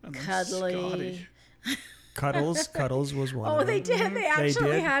 And then Cuddly. Scotty. Cuddles was one. Oh, of they them. did. They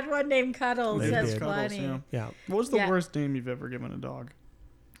actually did. had one named Cuddles. They That's did. Cuddles, funny. yeah. Yeah. What was the Yeah. worst name you've ever given a dog?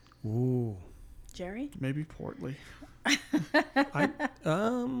 Ooh. Jerry? Maybe Portly.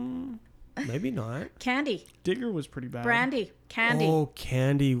 Maybe not. Candy. Digger was pretty bad. Brandy. Candy. Oh,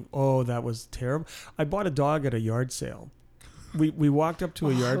 Candy. Oh, that was terrible. I bought a dog at a yard sale. We walked up to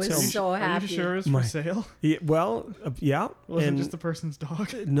a I yard was sale. so Are happy. you sure it's My- for sale? Yeah, well, yeah. Wasn't and just the person's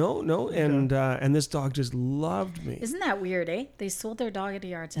dog? no, and this dog just loved me. Isn't that weird, eh? They sold their dog at a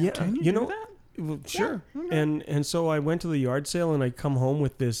yard sale. Yeah, Can you you do know, that? well, sure. And so I went to the yard sale and I come home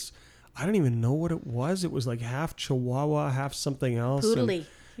with this. I don't even know what it was. It was like half Chihuahua, half something else. and- Poodly.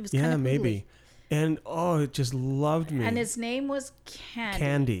 He was yeah, kind of maybe. And it just loved me. And his name was Candy.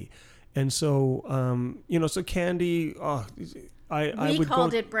 Candy. And so, so Candy. Oh, I We would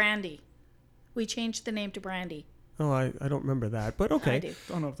called go. it Brandy. We changed the name to Brandy. Oh, I don't remember that, but I okay. do.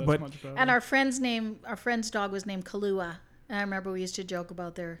 Don't know if that's But- much better. And our friend's dog was named Kahlua. And I remember we used to joke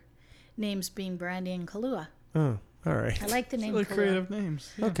about their names being Brandy and Kahlua. Oh, all right. I like the name really Kahlua. creative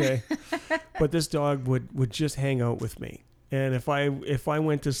names. Yeah. Okay. But this dog would just hang out with me. And if I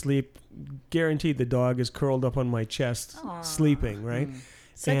went to sleep, guaranteed the dog is curled up on my chest Aw. sleeping, right?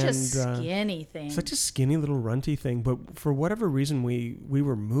 Such a And, skinny thing. Such a skinny little runty thing, but for whatever reason we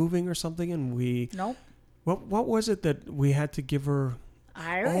were moving or something and Nope. what was it that we had to give her?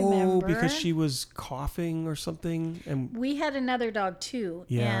 I remember. because she was coughing or something and We had another dog too.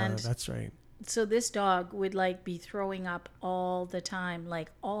 yeah, And that's right. so this dog would like be throwing up all the time,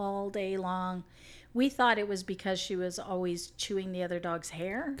 like all day long. We thought it was because she was always chewing the other dog's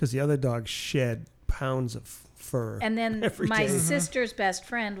hair. Because the other dog shed pounds of fur. And then every my day. sister's best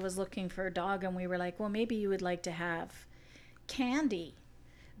friend was looking for a dog, and we were like, well, maybe you would like to have Candy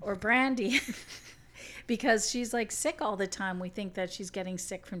or Brandy because she's like sick all the time. We think that she's getting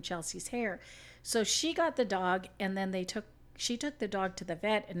sick from Chelsea's hair. So she got the dog, and then she took the dog to the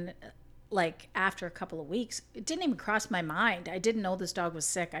vet, and like after a couple of weeks, it didn't even cross my mind. I didn't know this dog was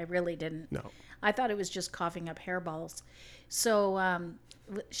sick. I really didn't. No. I thought it was just coughing up hairballs. So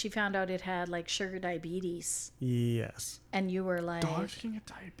she found out it had like sugar diabetes. Yes. And you were like, Dogs can get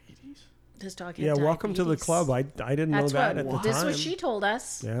diabetes. this dog had Yeah, diabetes. welcome to the club. I didn't know That's that what, at the this is time. what she told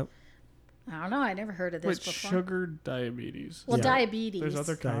us. Yeah. I don't know. I never heard of this Wait, before. sugar diabetes. Well, Yeah. diabetes. There's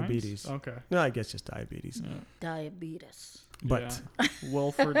other kinds? Diabetes. Okay. No, I guess just diabetes. Diabetes. But Yeah.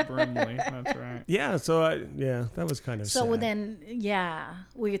 Wilford Brimley. That's right. yeah, so that was kind of So sad. then, yeah,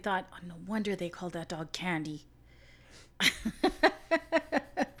 we thought, oh, no wonder they called that dog Candy.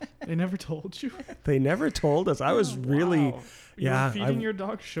 They never told you. They never told us. I was really Wow. You yeah, were feeding your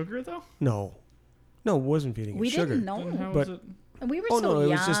dog sugar though. no. No, it wasn't feeding it We sugar. didn't Then how know. was But- it? And we were Oh so no,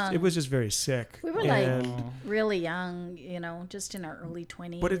 young. it was just very sick. We were like And- really young, just in our early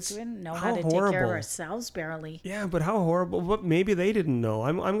 20s. But it's we didn't know how how to take care horrible. of ourselves barely. yeah, but how horrible. But maybe they didn't know.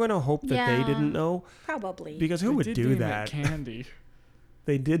 I'm going to hope that they Yeah. didn't know, Probably. because who They would did do name it that? Candy.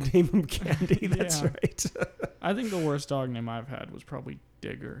 They did name him Candy. That's Yeah. right. I think the worst dog name I've had was probably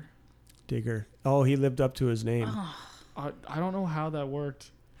Digger. Digger. Oh, he lived up to his name. I don't know how that worked.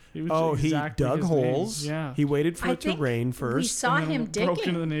 He was Oh, exactly he dug his name. holes. Yeah. He waited for I it to think rain we first. saw And then him broke into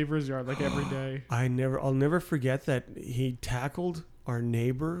digging. the neighbor's yard like every day. I'll never forget that he tackled our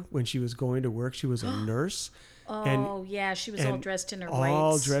neighbor when she was going to work. She was a nurse, Oh, yeah. She was all and dressed in her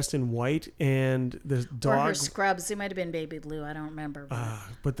all whites. dressed in white, and the Or her dog. scrubs. It might have been baby blue. I don't remember. But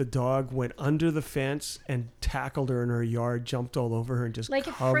But the dog went under the fence and tackled her in her yard, jumped all over her, and just like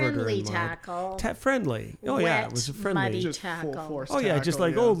a covered her friendly in mud. tackle. Friendly. Oh yeah, it Wet, was a friendly. muddy Just full tackle. force Oh yeah, just tackle,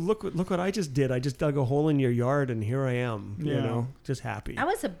 like yeah. oh look what I just did. I just dug a hole in your yard and here I am. You Yeah. know, just happy. That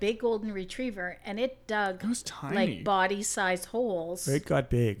was a big golden retriever, and it dug It was tiny. like body-sized holes. It got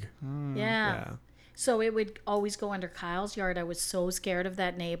big. Yeah. Yeah. So it would always go under Kyle's yard. I was so scared of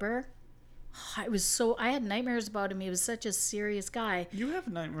that neighbor. I had nightmares about him. He was such a serious guy. You have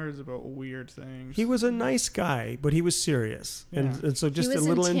nightmares about weird things. He was a nice guy, but he was serious, and, Yeah. and so just He a was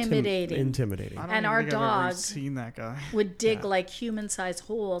little intimidating. intimidating. I don't and even our think I've ever dog- seen that guy. Would dig like human-sized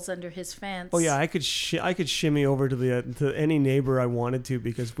holes under his fence. Oh yeah, I could shimmy over to any neighbor I wanted to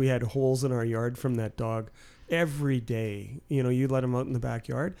because we had holes in our yard from that dog every day. You know, you let him out in the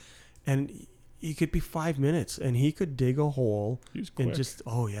backyard, and he could be 5 minutes, and he could dig a hole He was and quick. just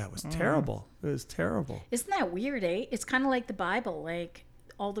it was terrible. It was terrible. Isn't that weird, eh? It's kind of like the Bible. Like,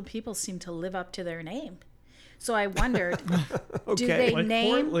 all the people seem to live up to their name. So I wondered, Okay, do they like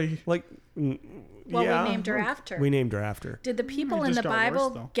name Portly. like what yeah, we named her after? We named her after. Did the people It in just the got worse, Bible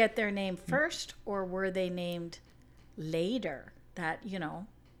though. get their name first, or were they named later? That,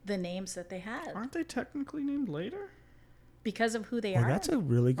 the names that they had Aren't they technically named later? because of who they Oh, are. that's a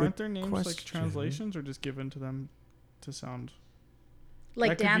really good Aren't their names like question. translations or just given to them to sound Like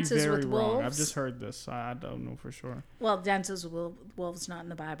that could be Dances very with wrong. Wolves. I've just heard this. I don't know for sure. Well, Dances with Wolves not in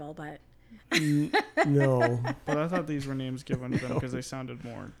the Bible, but No, But I thought these were names given to them because they sounded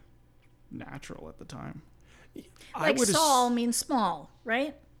more natural at the time. I like would Saul means small,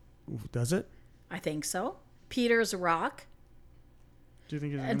 right? does it? I think so. Peter's a rock. Do you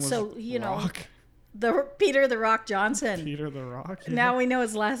think his name And was so, Rock? Peter the Rock Johnson. Peter the Rock? Now we know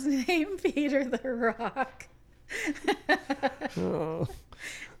his last name, Peter the Rock. Oh,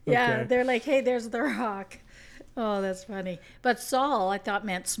 Yeah, okay. they're like, hey, there's the Rock. Oh, that's funny. But Saul, I thought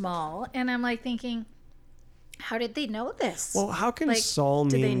meant small, and I'm like thinking, how did they know this? Well, how can Like, Saul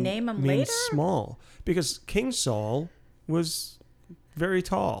did mean, they name him mean later? small? Because King Saul was very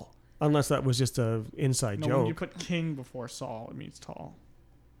tall, unless that was just a inside No, when you joke. put king before Saul, it means tall.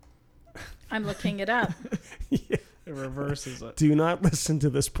 I'm looking it up. It reverses it. Do not listen to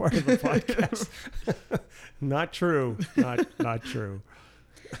this part of the podcast. Not true. Not true.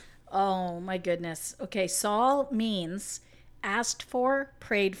 Oh my goodness. Okay, Saul means asked for,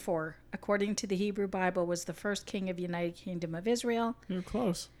 prayed for. According to the Hebrew Bible, was the first king of United Kingdom of Israel. You're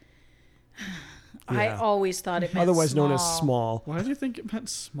close. I Yeah. always thought it meant Otherwise small. known as small. Why do you think it meant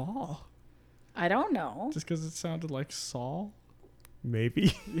small? I don't know. Just because it sounded like Saul?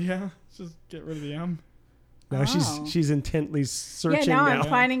 Maybe. Yeah, just get rid of the M. Now Oh. she's intently searching Yeah, now now. I'm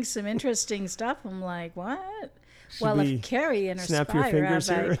finding some interesting stuff. I'm like, what? Should Well, we if Carrie and her snap your spy fingers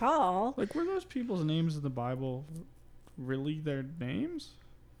Rabbi here? Paul, Like, were those people's names in the Bible really their names?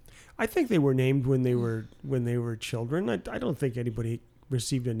 I think they were named when they were children. I don't think anybody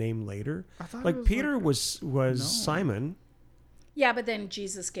received a name later. I thought it Like was Peter like- was No. Simon, yeah, but then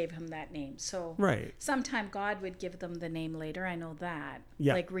Jesus gave him that name. So right? sometime God would give them the name later. I know that.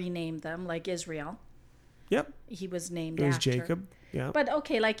 Yeah. Like rename them, like Israel. Yep. He was named It was after. Jacob. Yeah. But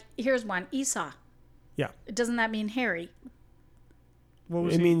okay, like here's one, Esau. Yeah. Doesn't that mean Harry? What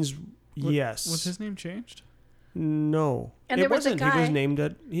was It he- means what- yes. Was his name changed? No. And it there was a wasn't. He was guy-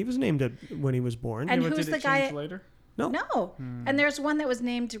 named at when he was born. And Yeah, but who's did the it guy- change later? No. No. And there's one that was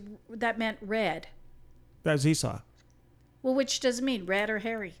named that meant red. That's Esau. Well, which does it mean, red or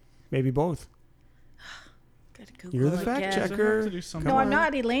Harry? Maybe both. Gotta Google You're the again. fact Does it have checker. to do something- No, Come I'm on.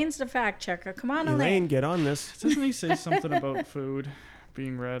 not. Elaine's the fact checker. Come on, Elaine, Elaine. get on this. Doesn't he say something about food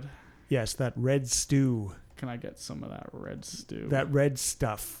being red? Yes, that red stew. Can I get some of that red stew? That red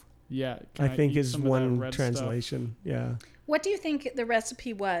stuff. yeah, I can think eat is some of that one red stuff? translation. Yeah. What do you think the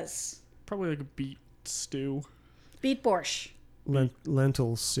recipe was? Probably like a beet stew. Beet borscht.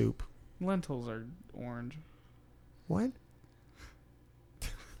 Lentil soup. Lentils are orange. What?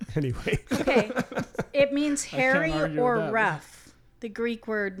 Anyway, Okay. It means can't hairy argue with or that. rough. The Greek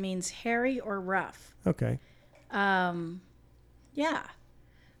word means hairy or rough. okay. Yeah.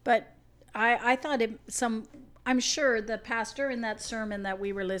 But I thought I'm sure the pastor in that sermon that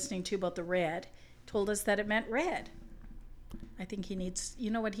we were listening to about the red told us that it meant red. I think he needs, you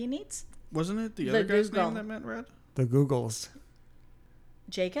know what he needs? Wasn't it the The other guy's Google. name that meant red? The Googles.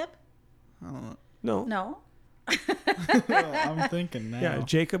 Jacob? I don't know. No. No. I'm thinking now. Yeah,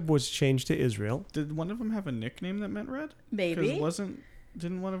 Jacob was changed to Israel. Did one of them have a nickname that meant red? Maybe.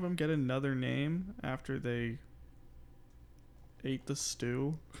 Didn't one of them get another name after they ate the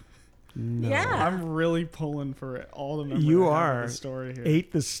stew? No. Yeah. I'm really pulling for it. All the memory You I have of are. the story here.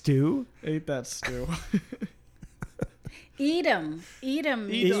 Ate the stew? Ate that stew. Edom. Edom.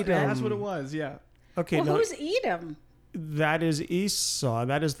 Edom. That's what it was. Yeah. Okay, Well, no, who's Edom? that is Esau.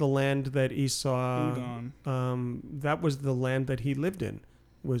 That is the land that Esau. Udon. That was the land that he lived in,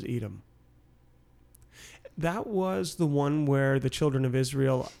 was Edom. That was the one where the children of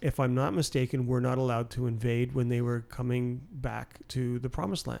Israel, if I'm not mistaken, were not allowed to invade when they were coming back to the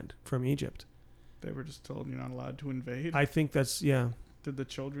promised land from Egypt. They were just told you're not allowed to invade. I think that's, yeah. Did the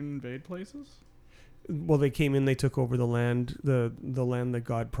children invade places? Well, they came in, they took over the land, the land that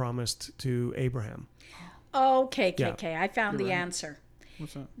God promised to Abraham. Okay, Yeah. okay. I found You're the right. answer.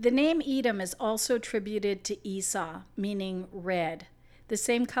 What's that? The name Edom is also attributed to Esau, meaning red. The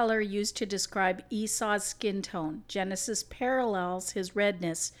same color used to describe Esau's skin tone. Genesis parallels his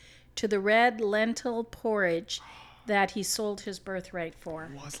redness to the red lentil porridge that he sold his birthright for.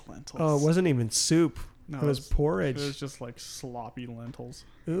 It was lentils. Oh, it wasn't even soup. No, it was porridge. It was just like sloppy lentils.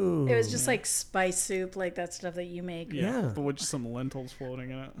 Ooh. It was just like spice soup, like that stuff that you make. Yeah. But with just some lentils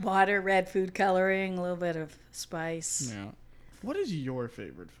floating in it. Water, red food coloring, a little bit of spice. Yeah. What is your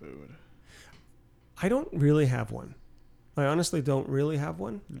favorite food? I don't really have one. I honestly don't really have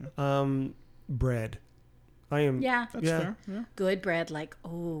one. Yeah. Bread. I am Yeah, That's Yeah. fair. Yeah. good bread. Like,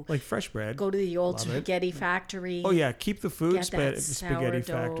 oh, like fresh bread. go to the old Love it. spaghetti factory. Oh yeah, keep the food Get that spaghetti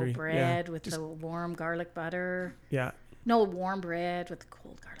sourdough factory. bread yeah. with Just- the warm garlic butter. yeah. No, warm bread with the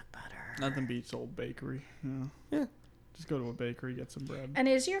cold garlic butter. Nothing beats old bakery. Yeah. Yeah. Just go to a bakery, get some bread. And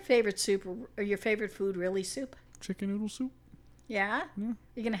is your favorite soup or your favorite food really soup? Chicken noodle soup. Yeah? Yeah.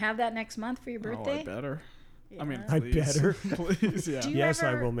 You're going to have that next month for your Oh, I birthday? better. I mean, Yeah. I please. better. Please, yeah. Do you Yes,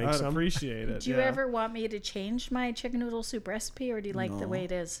 I ever- will make I'd some. appreciate it. Do you yeah. ever want me to change my chicken noodle soup recipe, or do you like the No. way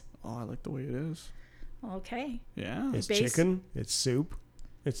it is? Oh, I like the way it is. Okay. Yeah. It's Base- chicken. It's soup.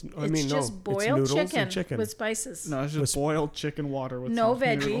 It's I It's mean just no. boiled it's noodles chicken, and chicken. with spices. No, it's just With- boiled chicken water with No some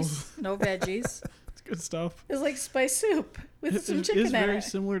veggies. noodles. No veggies. It's good stuff. It's like spice soup with some It chicken is in very it.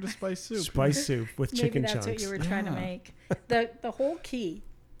 similar to spice soup. Spice soup with Maybe chicken that's chunks. what you were trying to Yeah. make. The whole key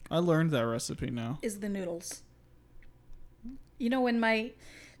I learned that recipe now. is the noodles. You know, when my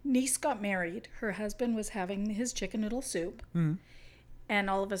niece got married, her husband was having his chicken noodle soup. Mhm. And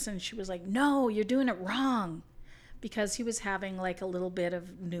all of a sudden she was like, no, you're doing it wrong. Because he was having like a little bit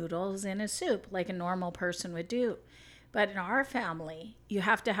of noodles in his soup, like a normal person would do. But in our family, you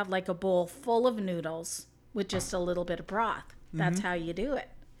have to have like a bowl full of noodles with just a little bit of broth. That's how you do it.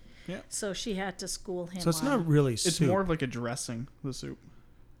 Yeah. So she had to school him. So it's on- not really It's soup. more of like a dressing, the soup.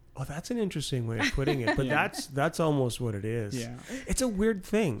 Oh, that's an interesting way of putting it. But Yeah. that's almost what it is. Yeah. It's a weird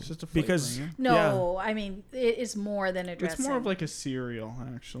thing. It's just a because flavoring, No, I mean it is more than a dressing. It's more of like a cereal,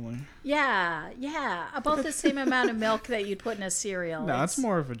 actually. yeah, about the same amount of milk that you'd put in a cereal. No, it's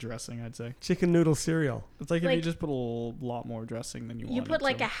more of a dressing, I'd say. chicken noodle cereal. It's like if Like- you just put a lot more dressing than you want. You put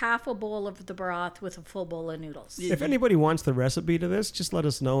like a half a bowl of the broth with a full bowl of noodles. If anybody wants the recipe to this, just let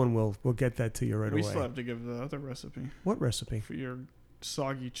us know and we'll get that to you right We away. still have to give the other recipe What recipe? for your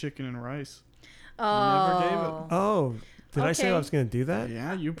soggy chicken and rice. Oh, never gave it. Oh, did I say I Okay. was going to do that?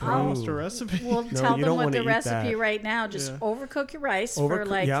 Yeah, you promised a Oh. recipe. We'll No, tell you them don't what wanna the eat recipe that. right now. Just Yeah. overcook your rice for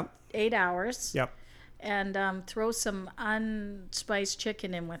like Yep. 8 hours. Yep. And throw some unspiced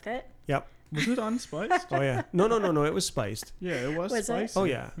chicken in with it. Yep. Was it unspiced? Oh yeah. No. It was spiced. Yeah, it was Was it? spicy. Oh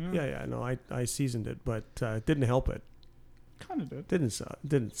yeah. Yeah. No, I seasoned it, but it didn't help it. Kind of did.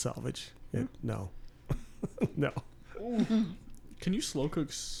 Didn't salvage it. No. No. Can you slow cook?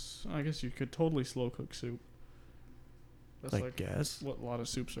 I guess you could totally slow cook soup. That's I like guess. what a lot of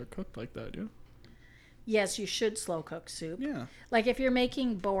soups are cooked like that, yeah? Yes, you should slow cook soup. Yeah. Like if you're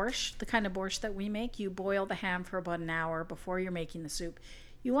making borscht, the kind of borscht that we make, you boil the ham for about an hour before you're making the soup.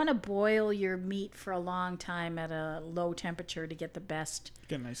 You want to boil your meat for a long time at a low temperature to get the best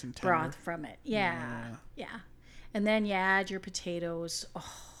Get nice and tender. broth from it. Yeah. And then you add your potatoes.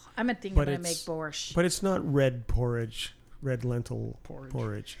 Oh, I'm thinking But when I make it's- borscht. But it's not red porridge, red lentil Porridge.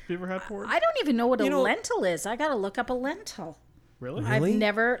 porridge. Have you ever had porridge? I don't even know what a You know- lentil is. I got to look up a lentil. Really? Really? I've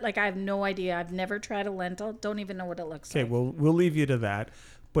never, like, I have no idea. I've never tried a lentil. Don't even know what it looks Okay, like. well, we'll leave you to that.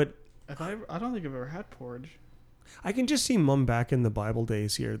 But I don't think I've ever had porridge. I can just see Mom back in the Bible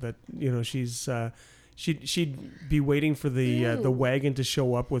days here. That she's she'd be waiting for the wagon to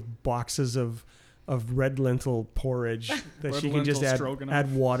show up with boxes of red lentil porridge that Red she can just lentil add stroganoff.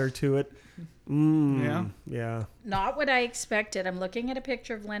 water to it. Yeah. Not what I expected. I'm looking at a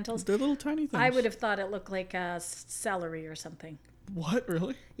picture of lentils. They're little tiny things. I would have thought it looked like celery or something. What,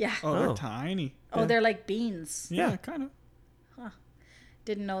 really? Yeah. Oh, Oh. they're tiny. Oh, they're like beans. Yeah, kind of.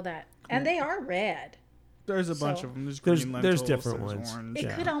 Didn't know that. And they are red. There's a bunch So- of them. There's There's- green there's lentils. different there's ones. Orange. It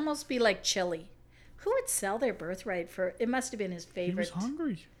Yeah. could almost be like chili. Who would sell their birthright for? It must have been his He was favorite.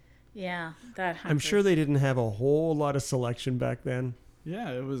 hungry. Yeah, that. I'm sure they didn't have a whole lot of selection back then.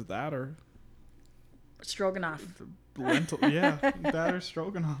 Yeah, it was that or Stroganoff. lentil. Yeah, that or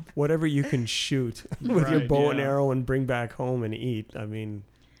stroganoff. Whatever you can shoot with your Right, bow and yeah. arrow and bring back home and eat. I mean,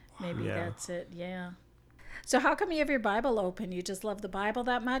 Maybe Yeah. that's it. Yeah. So how come you have your Bible open? You just love the Bible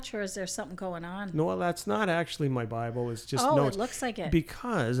that much, or is there something going on? no, well, that's not actually my Bible. It's just Oh, notes. it looks like it.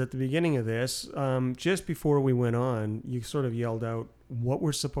 Because at the beginning of this, just before we went on, you sort of yelled out what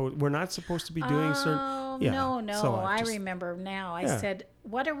we're not supposed to be doing certain. Oh, Yeah, no. so I I just- remember now. I Yeah. said,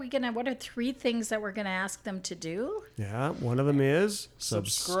 what are 3 things that we're going to ask them to do? Yeah, one of them is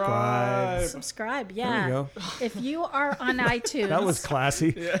subscribe. Subscribe. There Yeah. you go. If you are on iTunes. That was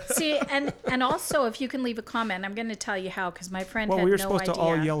classy. See, and also if you can leave a comment, I'm going to tell you how, because my friend Well, had we were no supposed idea. to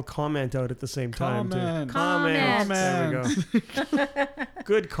all yell comment out at the same time Comment. too. Comment. There we go.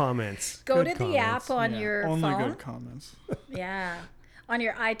 Good comments. Go Good to the app comments. on Yeah, your only phone. good comments. Yeah, on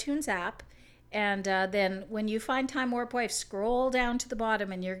your iTunes app. And then when you find Time Warp Wife, scroll down to the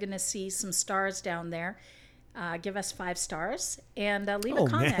bottom and you're going to see some stars down there. Give us 5 stars and leave a Oh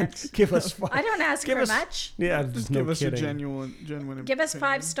man, comment. give us 5. I don't ask Give for us- much. Yeah, Just no give us kidding. a genuine. Give us 5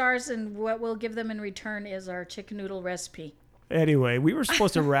 opinion. stars, and what we'll give them in return is our chicken noodle recipe. Anyway, we were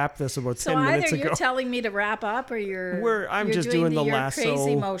supposed to wrap this about So 10 minutes either ago. you're telling me to wrap up, or I'm you're just doing the your lasso-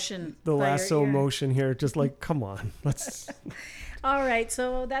 crazy motion. The by your lasso ear. motion here, just like, come on, let's. All right,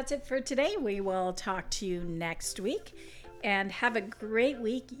 so that's it for today. We will talk to you next week, and have a great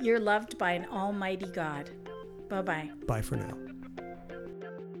week. You're loved by an almighty God. Bye-bye. Bye for now.